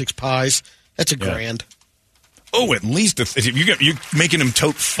 5 or 6 pies, that's $1,000. Oh, at least you're making him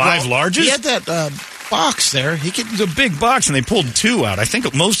tote 5 larges? He had that box there. It was a big box, and they pulled 2 out. I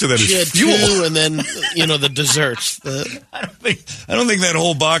think most of that is fuel. 2, and then the desserts. I don't think that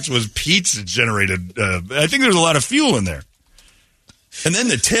whole box was pizza generated. I think there's a lot of fuel in there. And then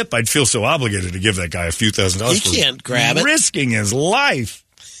the tip, I'd feel so obligated to give that guy a few $1,000. He can't grab it, risking his life.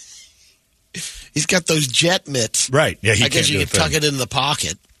 He's got those jet mitts, right? Yeah, I guess you can tuck it in the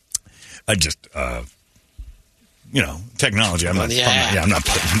pocket. I just. Technology. I'm not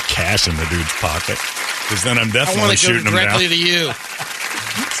putting cash in the dude's pocket, because then I'm definitely shooting him down. I want to go directly to you.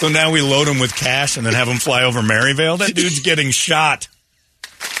 So now we load him with cash and then have him fly over Maryvale. That dude's getting shot.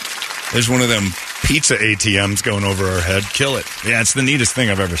 There's one of them pizza ATMs going over our head. Kill it. Yeah, it's the neatest thing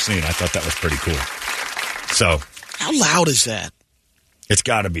I've ever seen. I thought that was pretty cool. So, how loud is that? It's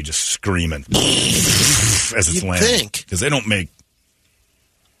got to be just screaming as it's landing. Because they don't make,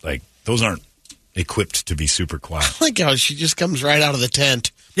 those aren't equipped to be super quiet. Oh my gosh, she just comes right out of the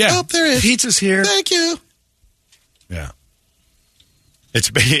tent. Yeah. Oh, there it is. Pizza's here. Thank you. Yeah.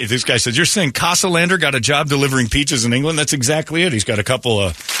 This guy said, you're saying Casalander got a job delivering pizzas in England? That's exactly it. He's got a couple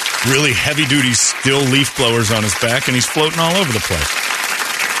of really heavy-duty steel leaf blowers on his back, and he's floating all over the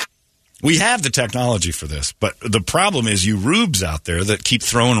place. We have the technology for this, but the problem is you rubes out there that keep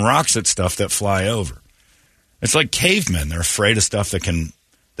throwing rocks at stuff that fly over. It's like cavemen. They're afraid of stuff that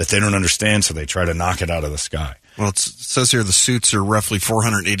they don't understand, so they try to knock it out of the sky. Well, it says here the suits are roughly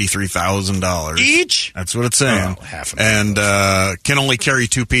 $483,000 each. That's what it's saying. Oh, $500,000. And can only carry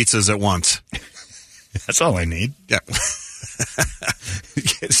 2 pizzas at once. That's all I need. Yeah.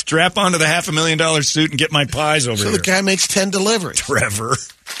 Strap onto the $500,000 suit and get my pies over here. So the guy makes 10 deliveries. Trevor.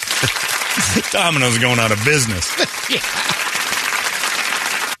 Domino's going out of business.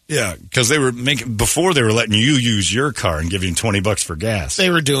 Yeah, because before they were letting you use your car and giving you $20 for gas. They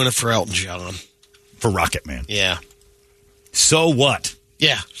were doing it for Elton John. For Rocket Man. Yeah. So what?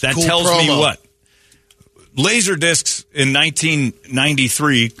 Yeah. That cool tells promo. me what? Laser discs in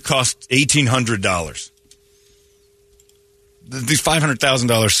 1993 cost $1,800. These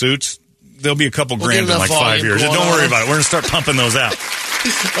 $500,000 suits, there'll be a couple grand in like 5 years. Don't worry about it. We're going to start pumping those out.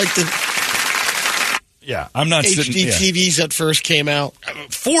 Like the I'm not HD sitting. TVs that first came out.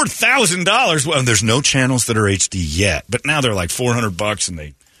 $4,000. Well, there's no channels that are HD yet, but now they're like $400, and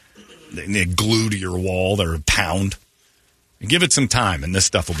they glue to your wall. They're £1. Give it some time, and this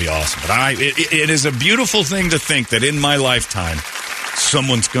stuff will be awesome. But it is a beautiful thing to think that in my lifetime,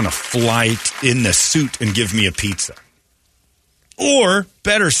 someone's going to fly in the suit and give me a pizza. Or,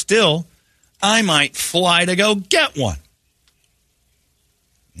 better still, I might fly to go get one.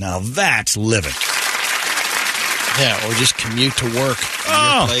 Now that's living. Yeah, or just commute to work in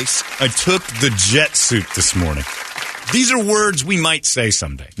your place. I took the jet suit this morning. These are words we might say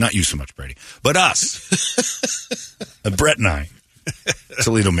someday. Not you so much, Brady, but us. Brett and I.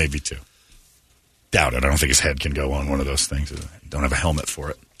 Toledo maybe too. Doubt it. I don't think his head can go on one of those things. Don't have a helmet for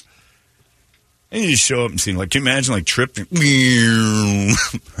it. And you just show up and see, like, can you imagine, like, tripping?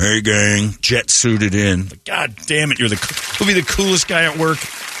 Hey, gang, jet suited in. Like, God damn it, you'll be the coolest guy at work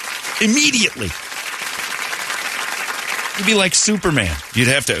immediately. You'd be like Superman. You'd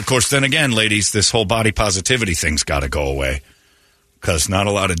have to, of course, then again, ladies, this whole body positivity thing's got to go away. Because not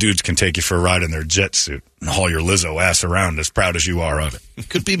a lot of dudes can take you for a ride in their jet suit and haul your Lizzo ass around as proud as you are of it.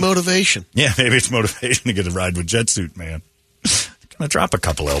 Could be motivation. Yeah, maybe it's motivation to get a ride with jet suit, man. Gonna drop a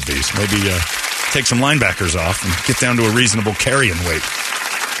couple lbs. Maybe take some linebackers off and get down to a reasonable carrying weight.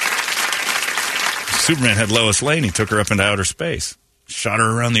 Superman had Lois Lane. He took her up into outer space. Shot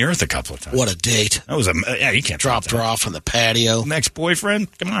her around the earth a couple of times. What a date. That was you can't dropped her off on the patio.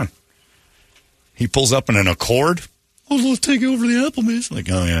 Ex-boyfriend? Come on. He pulls up in an Accord. Oh, let's take you over the Applebee's. Like,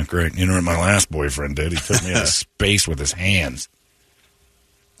 oh, yeah, great. You know what my last boyfriend did? He took me into space with his hands.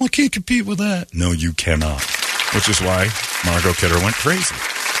 Well, I can't compete with that. No, you cannot. Which is why Margot Kidder went crazy.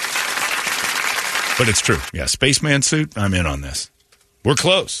 But it's true. Yeah, spaceman suit, I'm in on this. We're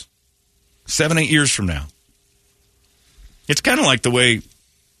close. 7-8 years from now. It's kind of like the way,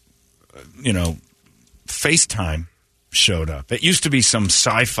 FaceTime showed up. It used to be some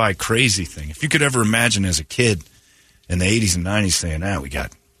sci-fi crazy thing. If you could ever imagine as a kid in the 80s and 90s saying, we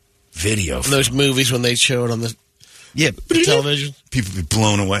got video. Those movies when they show it on the television. People be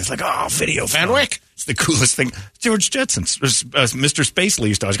blown away. It's like, video. Fenwick. It's the coolest thing. George Jetson, Mr. Spacely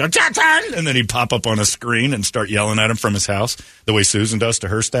used to always go, Jetson! And then he'd pop up on a screen and start yelling at him from his house, the way Susan does to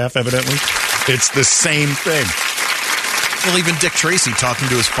her staff, evidently. It's the same thing. Well, even Dick Tracy talking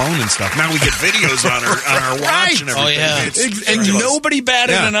to his phone and stuff. Now we get videos on our watch and everything. Oh, yeah. And nobody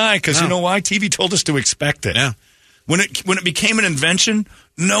batted an eye because you know why? TV told us to expect it. Yeah. When it became an invention,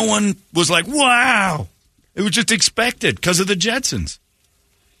 no one was like, wow. It was just expected because of the Jetsons.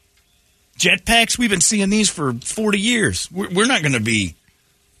 Jetpacks, we've been seeing these for 40 years. We're not going to be...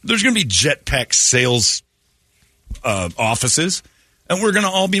 There's going to be jetpack sales offices, and we're going to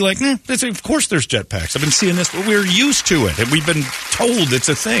all be like, of course there's jetpacks. I've been seeing this. We're used to it, and we've been told it's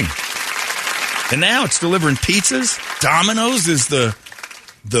a thing. And now it's delivering pizzas. Dominos is the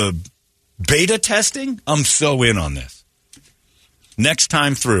beta testing. I'm so in on this. Next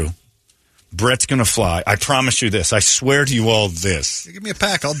time through, Brett's going to fly. I promise you this. I swear to you all this. Give me a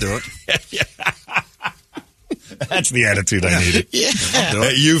pack. I'll do it. That's the attitude I needed. Yeah.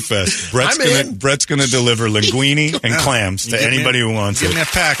 At U-Fest, Brett's going to deliver linguine and clams to anybody who wants it. Give me a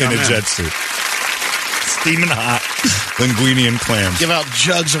pack. In a jet suit. Steaming hot linguine and clams. Give out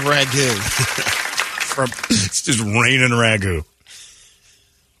jugs of ragu. It's just raining ragu.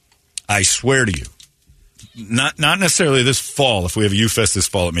 I swear to you. Not necessarily this fall. If we have a U-Fest this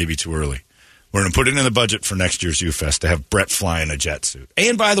fall, it may be too early. We're going to put it in the budget for next year's U-Fest to have Brett fly in a jet suit.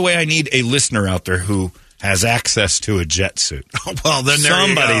 And by the way, I need a listener out there who has access to a jet suit. Well, then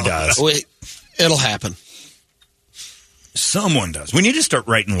somebody does. Wait, it'll happen. Someone does. We need to start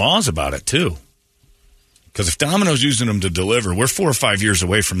writing laws about it, too. Because if Domino's using them to deliver, we're 4 or 5 years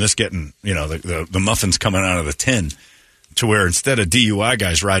away from this getting, the muffins coming out of the tin to where instead of DUI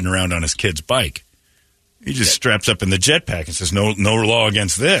guys riding around on his kid's bike, he just straps up in the jetpack and says, no law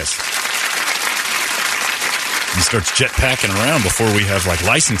against this. And starts jetpacking around before we have,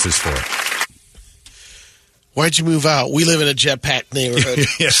 licenses for it. Why'd you move out? We live in a jetpack neighborhood.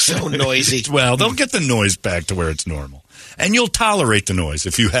 Yeah. So noisy. Well, they'll get the noise back to where it's normal. And you'll tolerate the noise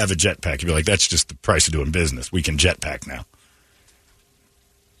if you have a jetpack. You'll be like, that's just the price of doing business. We can jetpack now.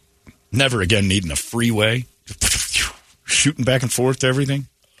 Never again needing a freeway. Shooting back and forth to everything.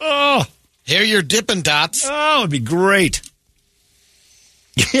 Oh! Here are your Dippin' Dots. Oh, it'd be great.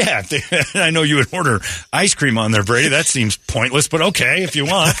 Yeah, I know you would order ice cream on there, Brady. That seems pointless, but okay if you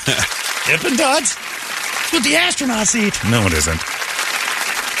want. Dippin' Dots? It's what the astronauts eat. No, it isn't.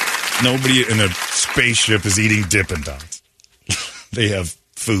 Nobody in a spaceship is eating Dippin' Dots. They have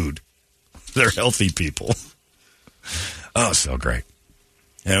food. They're healthy people. Oh, so great.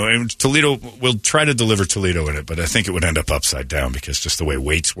 Yeah, Toledo, we'll try to deliver Toledo in it, but I think it would end up upside down because just the way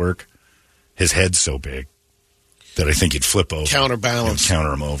weights work. His head's so big that I think he'd flip over. Counterbalance.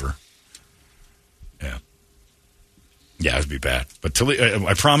 Counter him over. Yeah. Yeah, it'd be bad. But Toledo,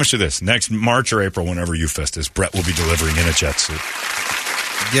 I promise you this. Next March or April, whenever U-Fest is, Brett will be delivering in a jet suit.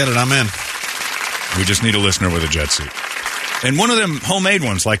 Get it, I'm in. We just need a listener with a jet suit. And one of them homemade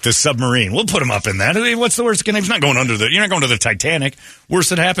ones, like the submarine, we'll put him up in that. What's the worst? He's not going you're not going to the Titanic. Worst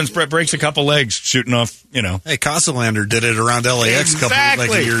that happens, Brett breaks a couple legs shooting off, Hey, Costalander did it around LAX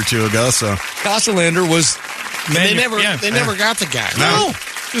a year or two ago. So Costalander was... They never got the guy. No.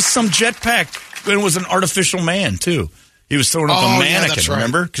 Just some jetpack. It was an artificial man, too. He was throwing up a mannequin, right.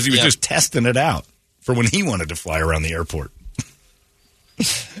 Remember? Because he was just testing it out for when he wanted to fly around the airport.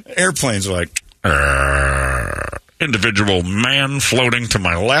 Airplanes are like... individual man floating to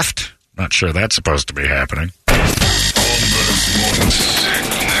my left. Not sure that's supposed to be happening.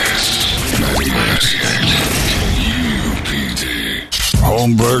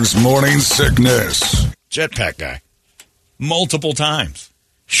 Holmberg's Morning Sickness. Jetpack guy. Multiple times.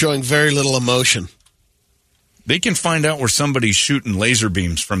 Showing very little emotion. They can find out where somebody's shooting laser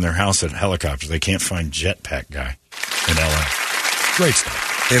beams from their house at helicopters. They can't find jetpack guy in L.A. Great stuff.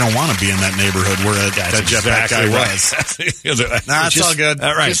 They don't want to be in that neighborhood where that jetpack guy was. Nah, it's all good.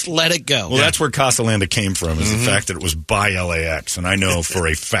 Right. Just let it go. Well, that's where Casalanda came from, is the fact that it was by LAX. And I know for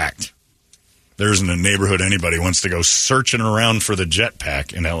a fact there isn't a neighborhood anybody wants to go searching around for the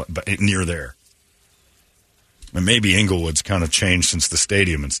jetpack near there. And maybe Inglewood's kind of changed since the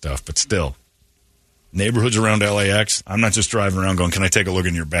stadium and stuff, but still. Neighborhoods around LAX, I'm not just driving around going, can I take a look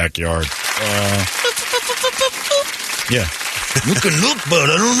in your backyard? Yeah. You can look, but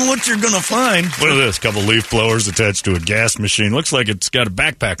I don't know what you're going to find. What is this? A couple leaf blowers attached to a gas machine. Looks like it's got a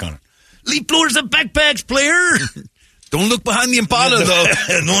backpack on it. Leaf blowers and backpacks, player. Don't look behind the Impala, though.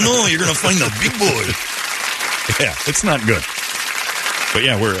 No, you're going to find the big boy. Yeah, it's not good. But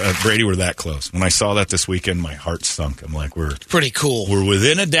yeah, we're that close. When I saw that this weekend, my heart sunk. I'm like, it's pretty cool. We're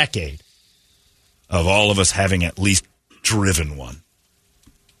within a decade of all of us having at least driven one.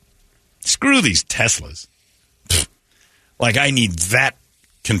 Screw these Teslas. Like, I need that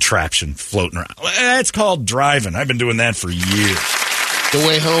contraption floating around. That's called driving. I've been doing that for years. The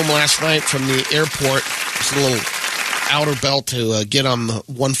way home last night from the airport, it's a little outer belt to get on the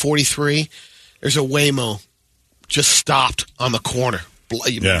 143. There's a Waymo just stopped on the corner.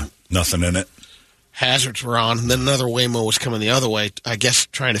 Yeah, nothing in it. Hazards were on, and then another Waymo was coming the other way, I guess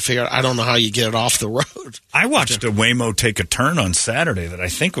trying to figure out, I don't know how you get it off the road. I watched a Waymo take a turn on Saturday that I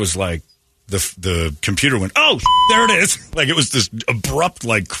think was like, the computer went, oh, there it is. Like, it was this abrupt,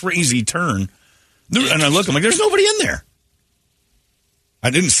 like, crazy turn. And I look, I'm like, there's nobody in there. I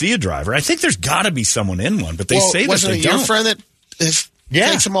didn't see a driver. I think there's got to be someone in one, but they say that they don't. Wasn't it your friend that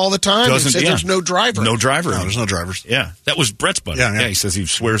takes them all the time and says there's no driver? No driver. No, there's no drivers. Yeah. That was Brett's buddy. Yeah, he says he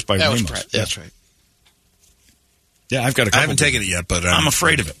swears by That was Waymo. Brett. That's right. Yeah, I've got a couple. I haven't taken it yet, but... I'm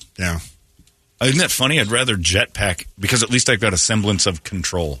afraid of it. Yeah. Isn't that funny? I'd rather jetpack, because at least I've got a semblance of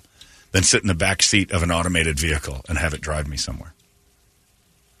control, than sit in the back seat of an automated vehicle and have it drive me somewhere.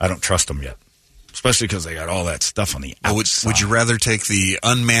 I don't trust them yet, especially because they got all that stuff on the outside. Would you rather take the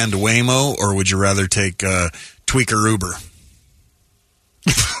unmanned Waymo, or would you rather take Tweaker Uber?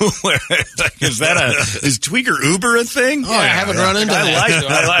 Is Tweaker Uber a thing? Oh, I haven't run into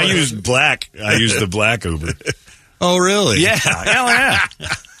that. I use black. I use the black Uber. Oh, really? Yeah. Hell yeah.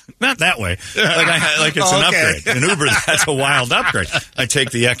 Not that way. Like it's an upgrade. In Uber, that's a wild upgrade. I take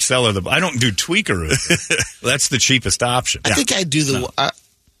the XL or I don't do Tweaker Uber. That's the cheapest option. I think I'd do I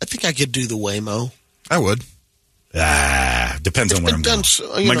think I could do the Waymo. I would. Depends on where I'm going.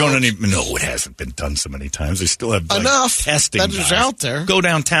 Am I going any? No, it hasn't been done so many times. They still have enough testing that is out there. Go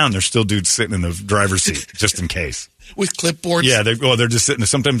downtown. There's still dudes sitting in the driver's seat just in case with clipboards. Yeah, they're just sitting.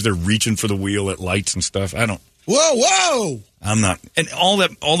 Sometimes they're reaching for the wheel at lights and stuff. I don't. Whoa! I'm not. And all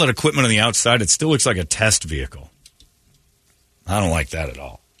that equipment on the outside, it still looks like a test vehicle. I don't like that at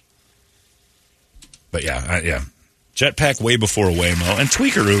all. But yeah. Jetpack way before a Waymo. And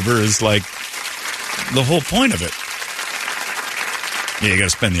Tweaker Uber is like the whole point of it. Yeah, you got to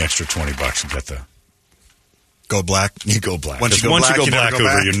spend the extra $20 and get the... Go black? You go black. Once you go black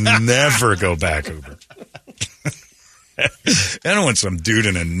Uber, you never go back Uber. I don't want some dude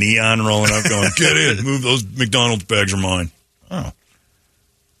in a neon rolling up going, get in, move those McDonald's bags are mine. Oh.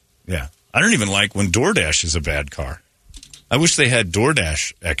 Yeah. I don't even like when DoorDash is a bad car. I wish they had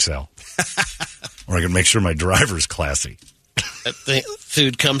DoorDash XL. Or I can make sure my driver's classy. The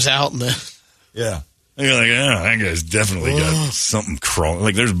food comes out and yeah. And you're like, that guy's definitely got something crawling.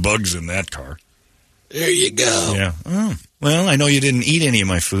 Like, there's bugs in that car. There you go. Yeah. Oh. Well, I know you didn't eat any of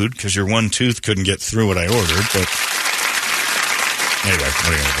my food because your one tooth couldn't get through what I ordered, but... Anyway, what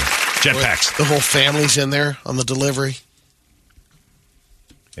are you going to do? Jetpacks. The whole family's in there on the delivery.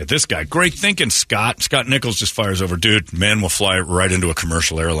 Yeah, this guy, great thinking, Scott. Scott Nichols just fires over. Dude, man will fly right into a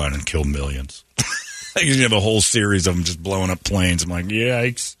commercial airline and kill millions. You have a whole series of them just blowing up planes. I'm like,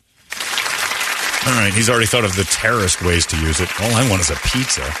 yikes. All right, he's already thought of the terrorist ways to use it. All I want is a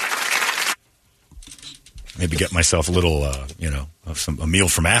pizza. Maybe get myself a little, a meal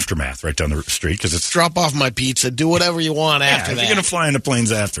from Aftermath right down the street because it's... Drop off my pizza. Do whatever you want after if that. you're going to fly into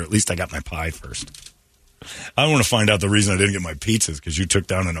planes after, at least I got my pie first. I want to find out the reason I didn't get my pizzas because you took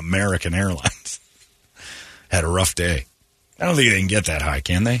down an American Airlines. Had a rough day. I don't think they can get that high,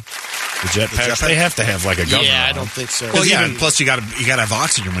 can they? The jetpacks, they have to have like a governor. Yeah, I don't think so. Well, yeah, and plus you got to have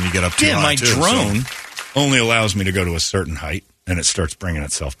oxygen when you get up too high. My drone only allows me to go to a certain height, and it starts bringing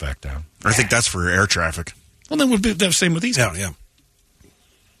itself back down. I think that's for air traffic. Well, then we'll be the same with these. Yeah.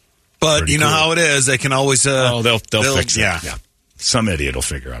 But pretty cool. How it is. They can always... they'll fix it. Yeah. Some idiot will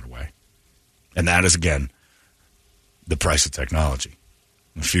figure out a way. And that is, again, the price of technology.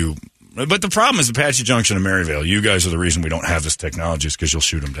 But the problem is Apache Junction and Maryvale. You guys are the reason we don't have this technology is because you'll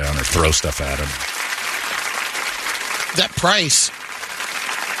shoot them down or throw stuff at them. That price,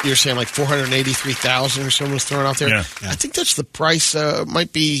 you're saying like $483,000 or something was thrown out there? Yeah. I think that's the price,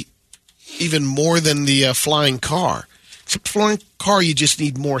 might be even more than the flying car. Except flying car, you just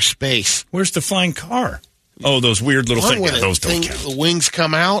need more space. Where's the flying car? Oh, those weird little things. Yeah, those don't count. The wings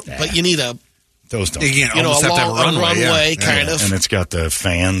come out, but you need those don't. You almost have to have a runway kind of. And it's got the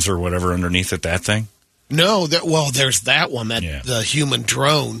fans or whatever underneath it, that thing? No, there's that one, the human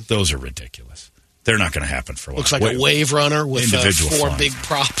drone. Those are ridiculous. They're not going to happen for a while. Looks like a wave runner with 4 big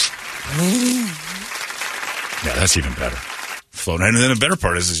props. Yeah, that's even better. Floating. And then the better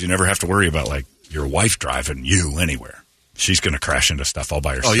part is you never have to worry about, like, your wife driving you anywhere. She's going to crash into stuff all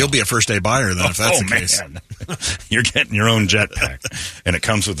by herself. Oh, you'll be a first-day buyer then if that's the case. Man. You're getting your own jetpack. And it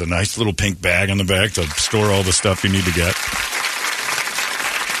comes with a nice little pink bag on the back to store all the stuff you need to get.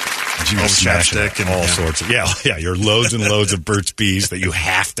 And you can smash it and all sorts of... Yeah, your loads and loads of Burt's Bees that you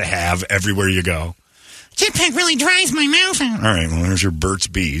have to have everywhere you go. Jetpack really dries my mouth out. All right, well, there's your Burt's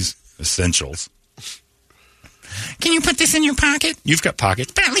Bees essentials. Can you put this in your pocket? You've got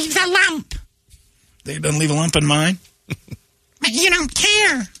pockets. But it leaves a lump. They doesn't leave a lump in mine? But you don't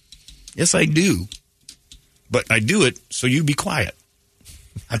care. Yes, I do. But I do it so you be quiet.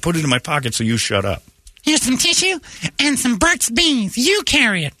 I put it in my pocket so you shut up. Here's some tissue and some Burt's Bees. You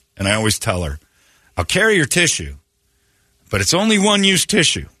carry it. And I always tell her, I'll carry your tissue, but it's only one-use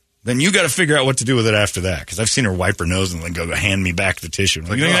tissue. Then you got to figure out what to do with it after that. Because I've seen her wipe her nose and then go hand me back the tissue.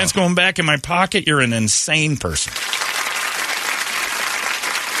 Like, you think that's going back in my pocket? You're an insane person.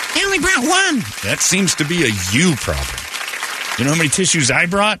 I only brought one. That seems to be a you problem. You know how many tissues I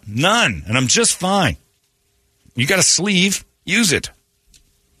brought? None. And I'm just fine. You got a sleeve. Use it.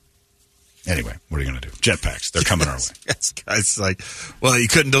 Anyway, what are you going to do? Jetpacks. They're coming our way. Yes, guys, like, well, you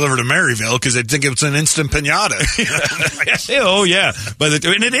couldn't deliver to Maryville because they'd think it was an instant pinata. Oh, yeah.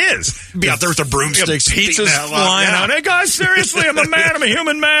 And it is. Be out there with the broomsticks. Pizzas flying out. Hey, guys, seriously, I'm a man. I'm a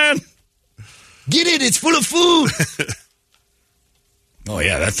human man. Get it. It's full of food. Oh,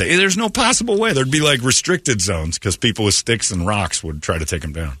 yeah. There's no possible way. There'd be like restricted zones because people with sticks and rocks would try to take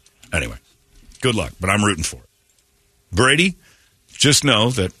them down. Anyway, good luck, but I'm rooting for it. Brady, just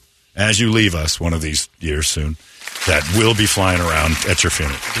know that as you leave us one of these years soon, that will be flying around at your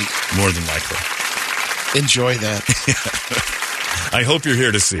funeral, more than likely. Enjoy that. I hope you're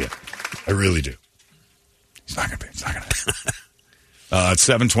here to see it. I really do. It's not going to be. It's It's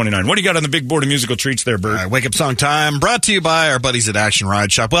 7:29. What do you got on the big board of musical treats there, Bert? All right, wake up song time. Brought to you by our buddies at Action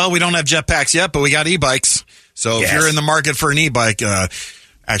Ride Shop. Well, we don't have jetpacks yet, but we got e-bikes. So if you're in the market for an e-bike,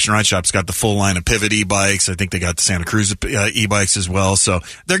 Action Ride Shop's got the full line of Pivot e-bikes. I think they got the Santa Cruz e-bikes as well. So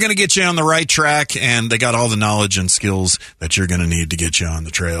they're going to get you on the right track, and they got all the knowledge and skills that you're going to need to get you on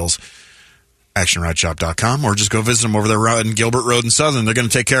the trails. ActionRideShop.com, or just go visit them over there in Gilbert Road in Southern. They're going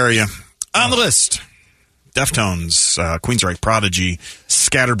to take care of you. On the list, Deftones, Queensryche Prodigy,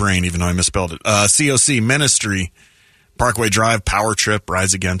 Scatterbrain, even though I misspelled it, COC, Ministry, Parkway Drive, Power Trip,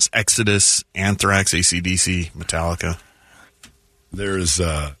 Rise Against, Exodus, Anthrax, AC/DC, Metallica. There's,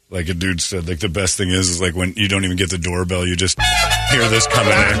 like a dude said, like the best thing is like when you don't even get the doorbell, you just hear this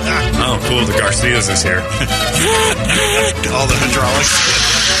coming in. Oh, cool, the Garcias is here. All the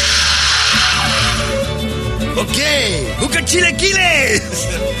hydraulics. Okay, Hookah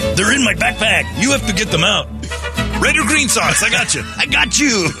Chilaquiles. They're in my backpack. You have to get them out. Red or green sauce, I got you. I got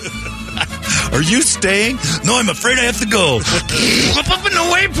you. Are you staying? No, I'm afraid I have to go. Hop up in the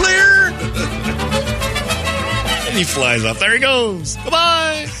way, player. And he flies off. There he goes.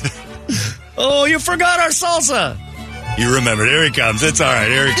 Goodbye. Oh, you forgot our salsa. You remembered. Here he comes. It's all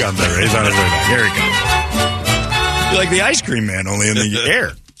right. Here he comes. He's on his way back. Here he comes. You're like the ice cream man, only in the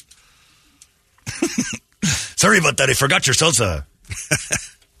air. Sorry about that. I forgot your salsa.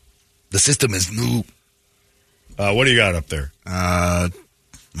 The system is new. What do you got up there?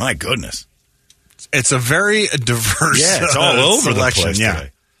 My goodness. It's a very diverse. Yeah, it's all over the place yeah.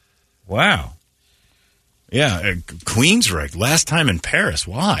 today. Wow. Yeah, Queen's rig. Last time in Paris.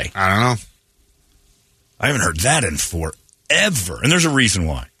 Why? I don't know. I haven't heard that in forever. And there's a reason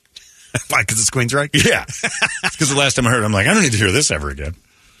why. Why? Because it's Queen's rig? Yeah. Because the last time I heard it, I'm like, I don't need to hear this ever again.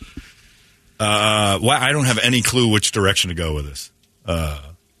 Why? I don't have any clue which direction to go with this.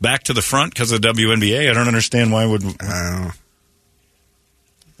 Back to the front because of the WNBA? I don't understand why would... I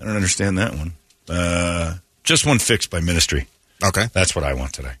don't understand that one. Just one fixed by Ministry. Okay. That's what I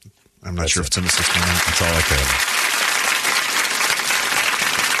want today. I'm not sure if it's in the system or not. That's all I care about.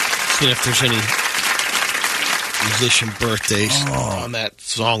 See if there's any musician birthdays on that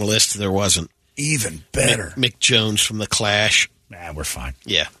song list. There wasn't. Even better. Mick Jones from The Clash. Nah, we're fine.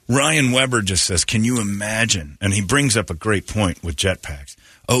 Yeah. Ryan Weber just says, can you imagine? And he brings up a great point with jetpacks.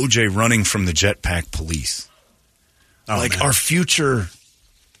 OJ running from the jetpack police. Oh, like man. our future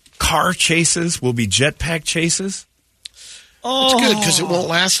car chases will be jetpack chases? It's good because it won't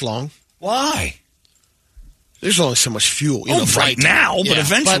last long. Why? There's only so much fuel. Right now, but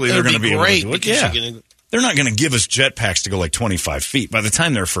eventually they're going to be able to do it. Yeah. They're not going to give us jetpacks to go like 25 feet. By the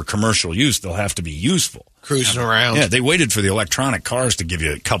time they're for commercial use, they'll have to be useful. Cruising around. Yeah, they waited for the electronic cars to give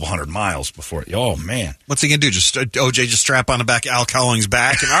you a couple hundred miles before. Oh, man. What's he going to do? Just OJ just strap on the back of Al Cowling's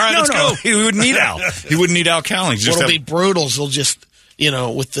back? And, all right, let's go. He wouldn't need Al. He wouldn't need Al Cowling. What'll be brutal is they'll just,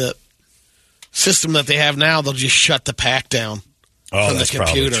 with the system that they have now, they'll just shut the pack down. Oh, from that's the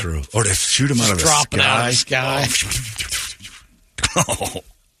computer. Probably true. Or they shoot him out of the sky. Drop it out of the sky. Oh.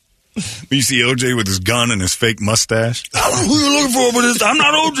 You see OJ with his gun and his fake mustache? Who are you looking for with this? I'm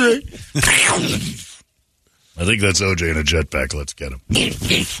not OJ. I think that's OJ in a jetpack. Let's get him.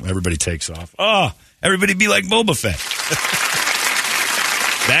 Everybody takes off. Oh, everybody be like Boba Fett.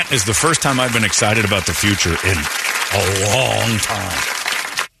 That is the first time I've been excited about the future in a long time.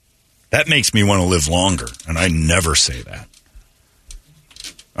 That makes me want to live longer, and I never say that.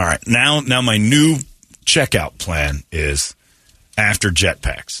 All right, now my new checkout plan is after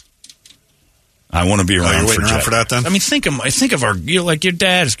jetpacks. I want to be around for that then? I mean, think of our, like your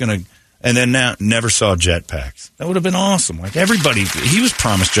dad is going to, and then now never saw jetpacks. That would have been awesome. Like everybody, he was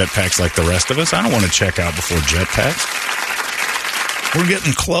promised jetpacks like the rest of us. I don't want to check out before jetpacks. We're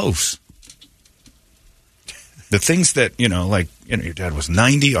getting close. The things that, your dad was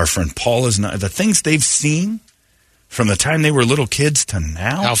 90, our friend Paul is 90. The things they've seen from the time they were little kids to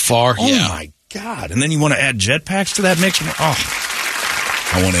now. How far? Oh, yeah. my God. And then you want to add jetpacks to that mix? Oh,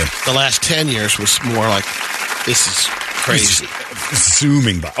 I want to. The last 10 years was more like, this is crazy.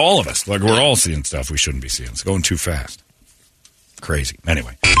 Zooming by. All of us. Like, we're all seeing stuff we shouldn't be seeing. It's going too fast. Crazy.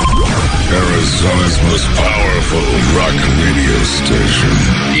 Anyway. Arizona's most powerful rock radio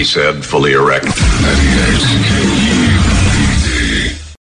station. He said, fully erect. 98 KUPD.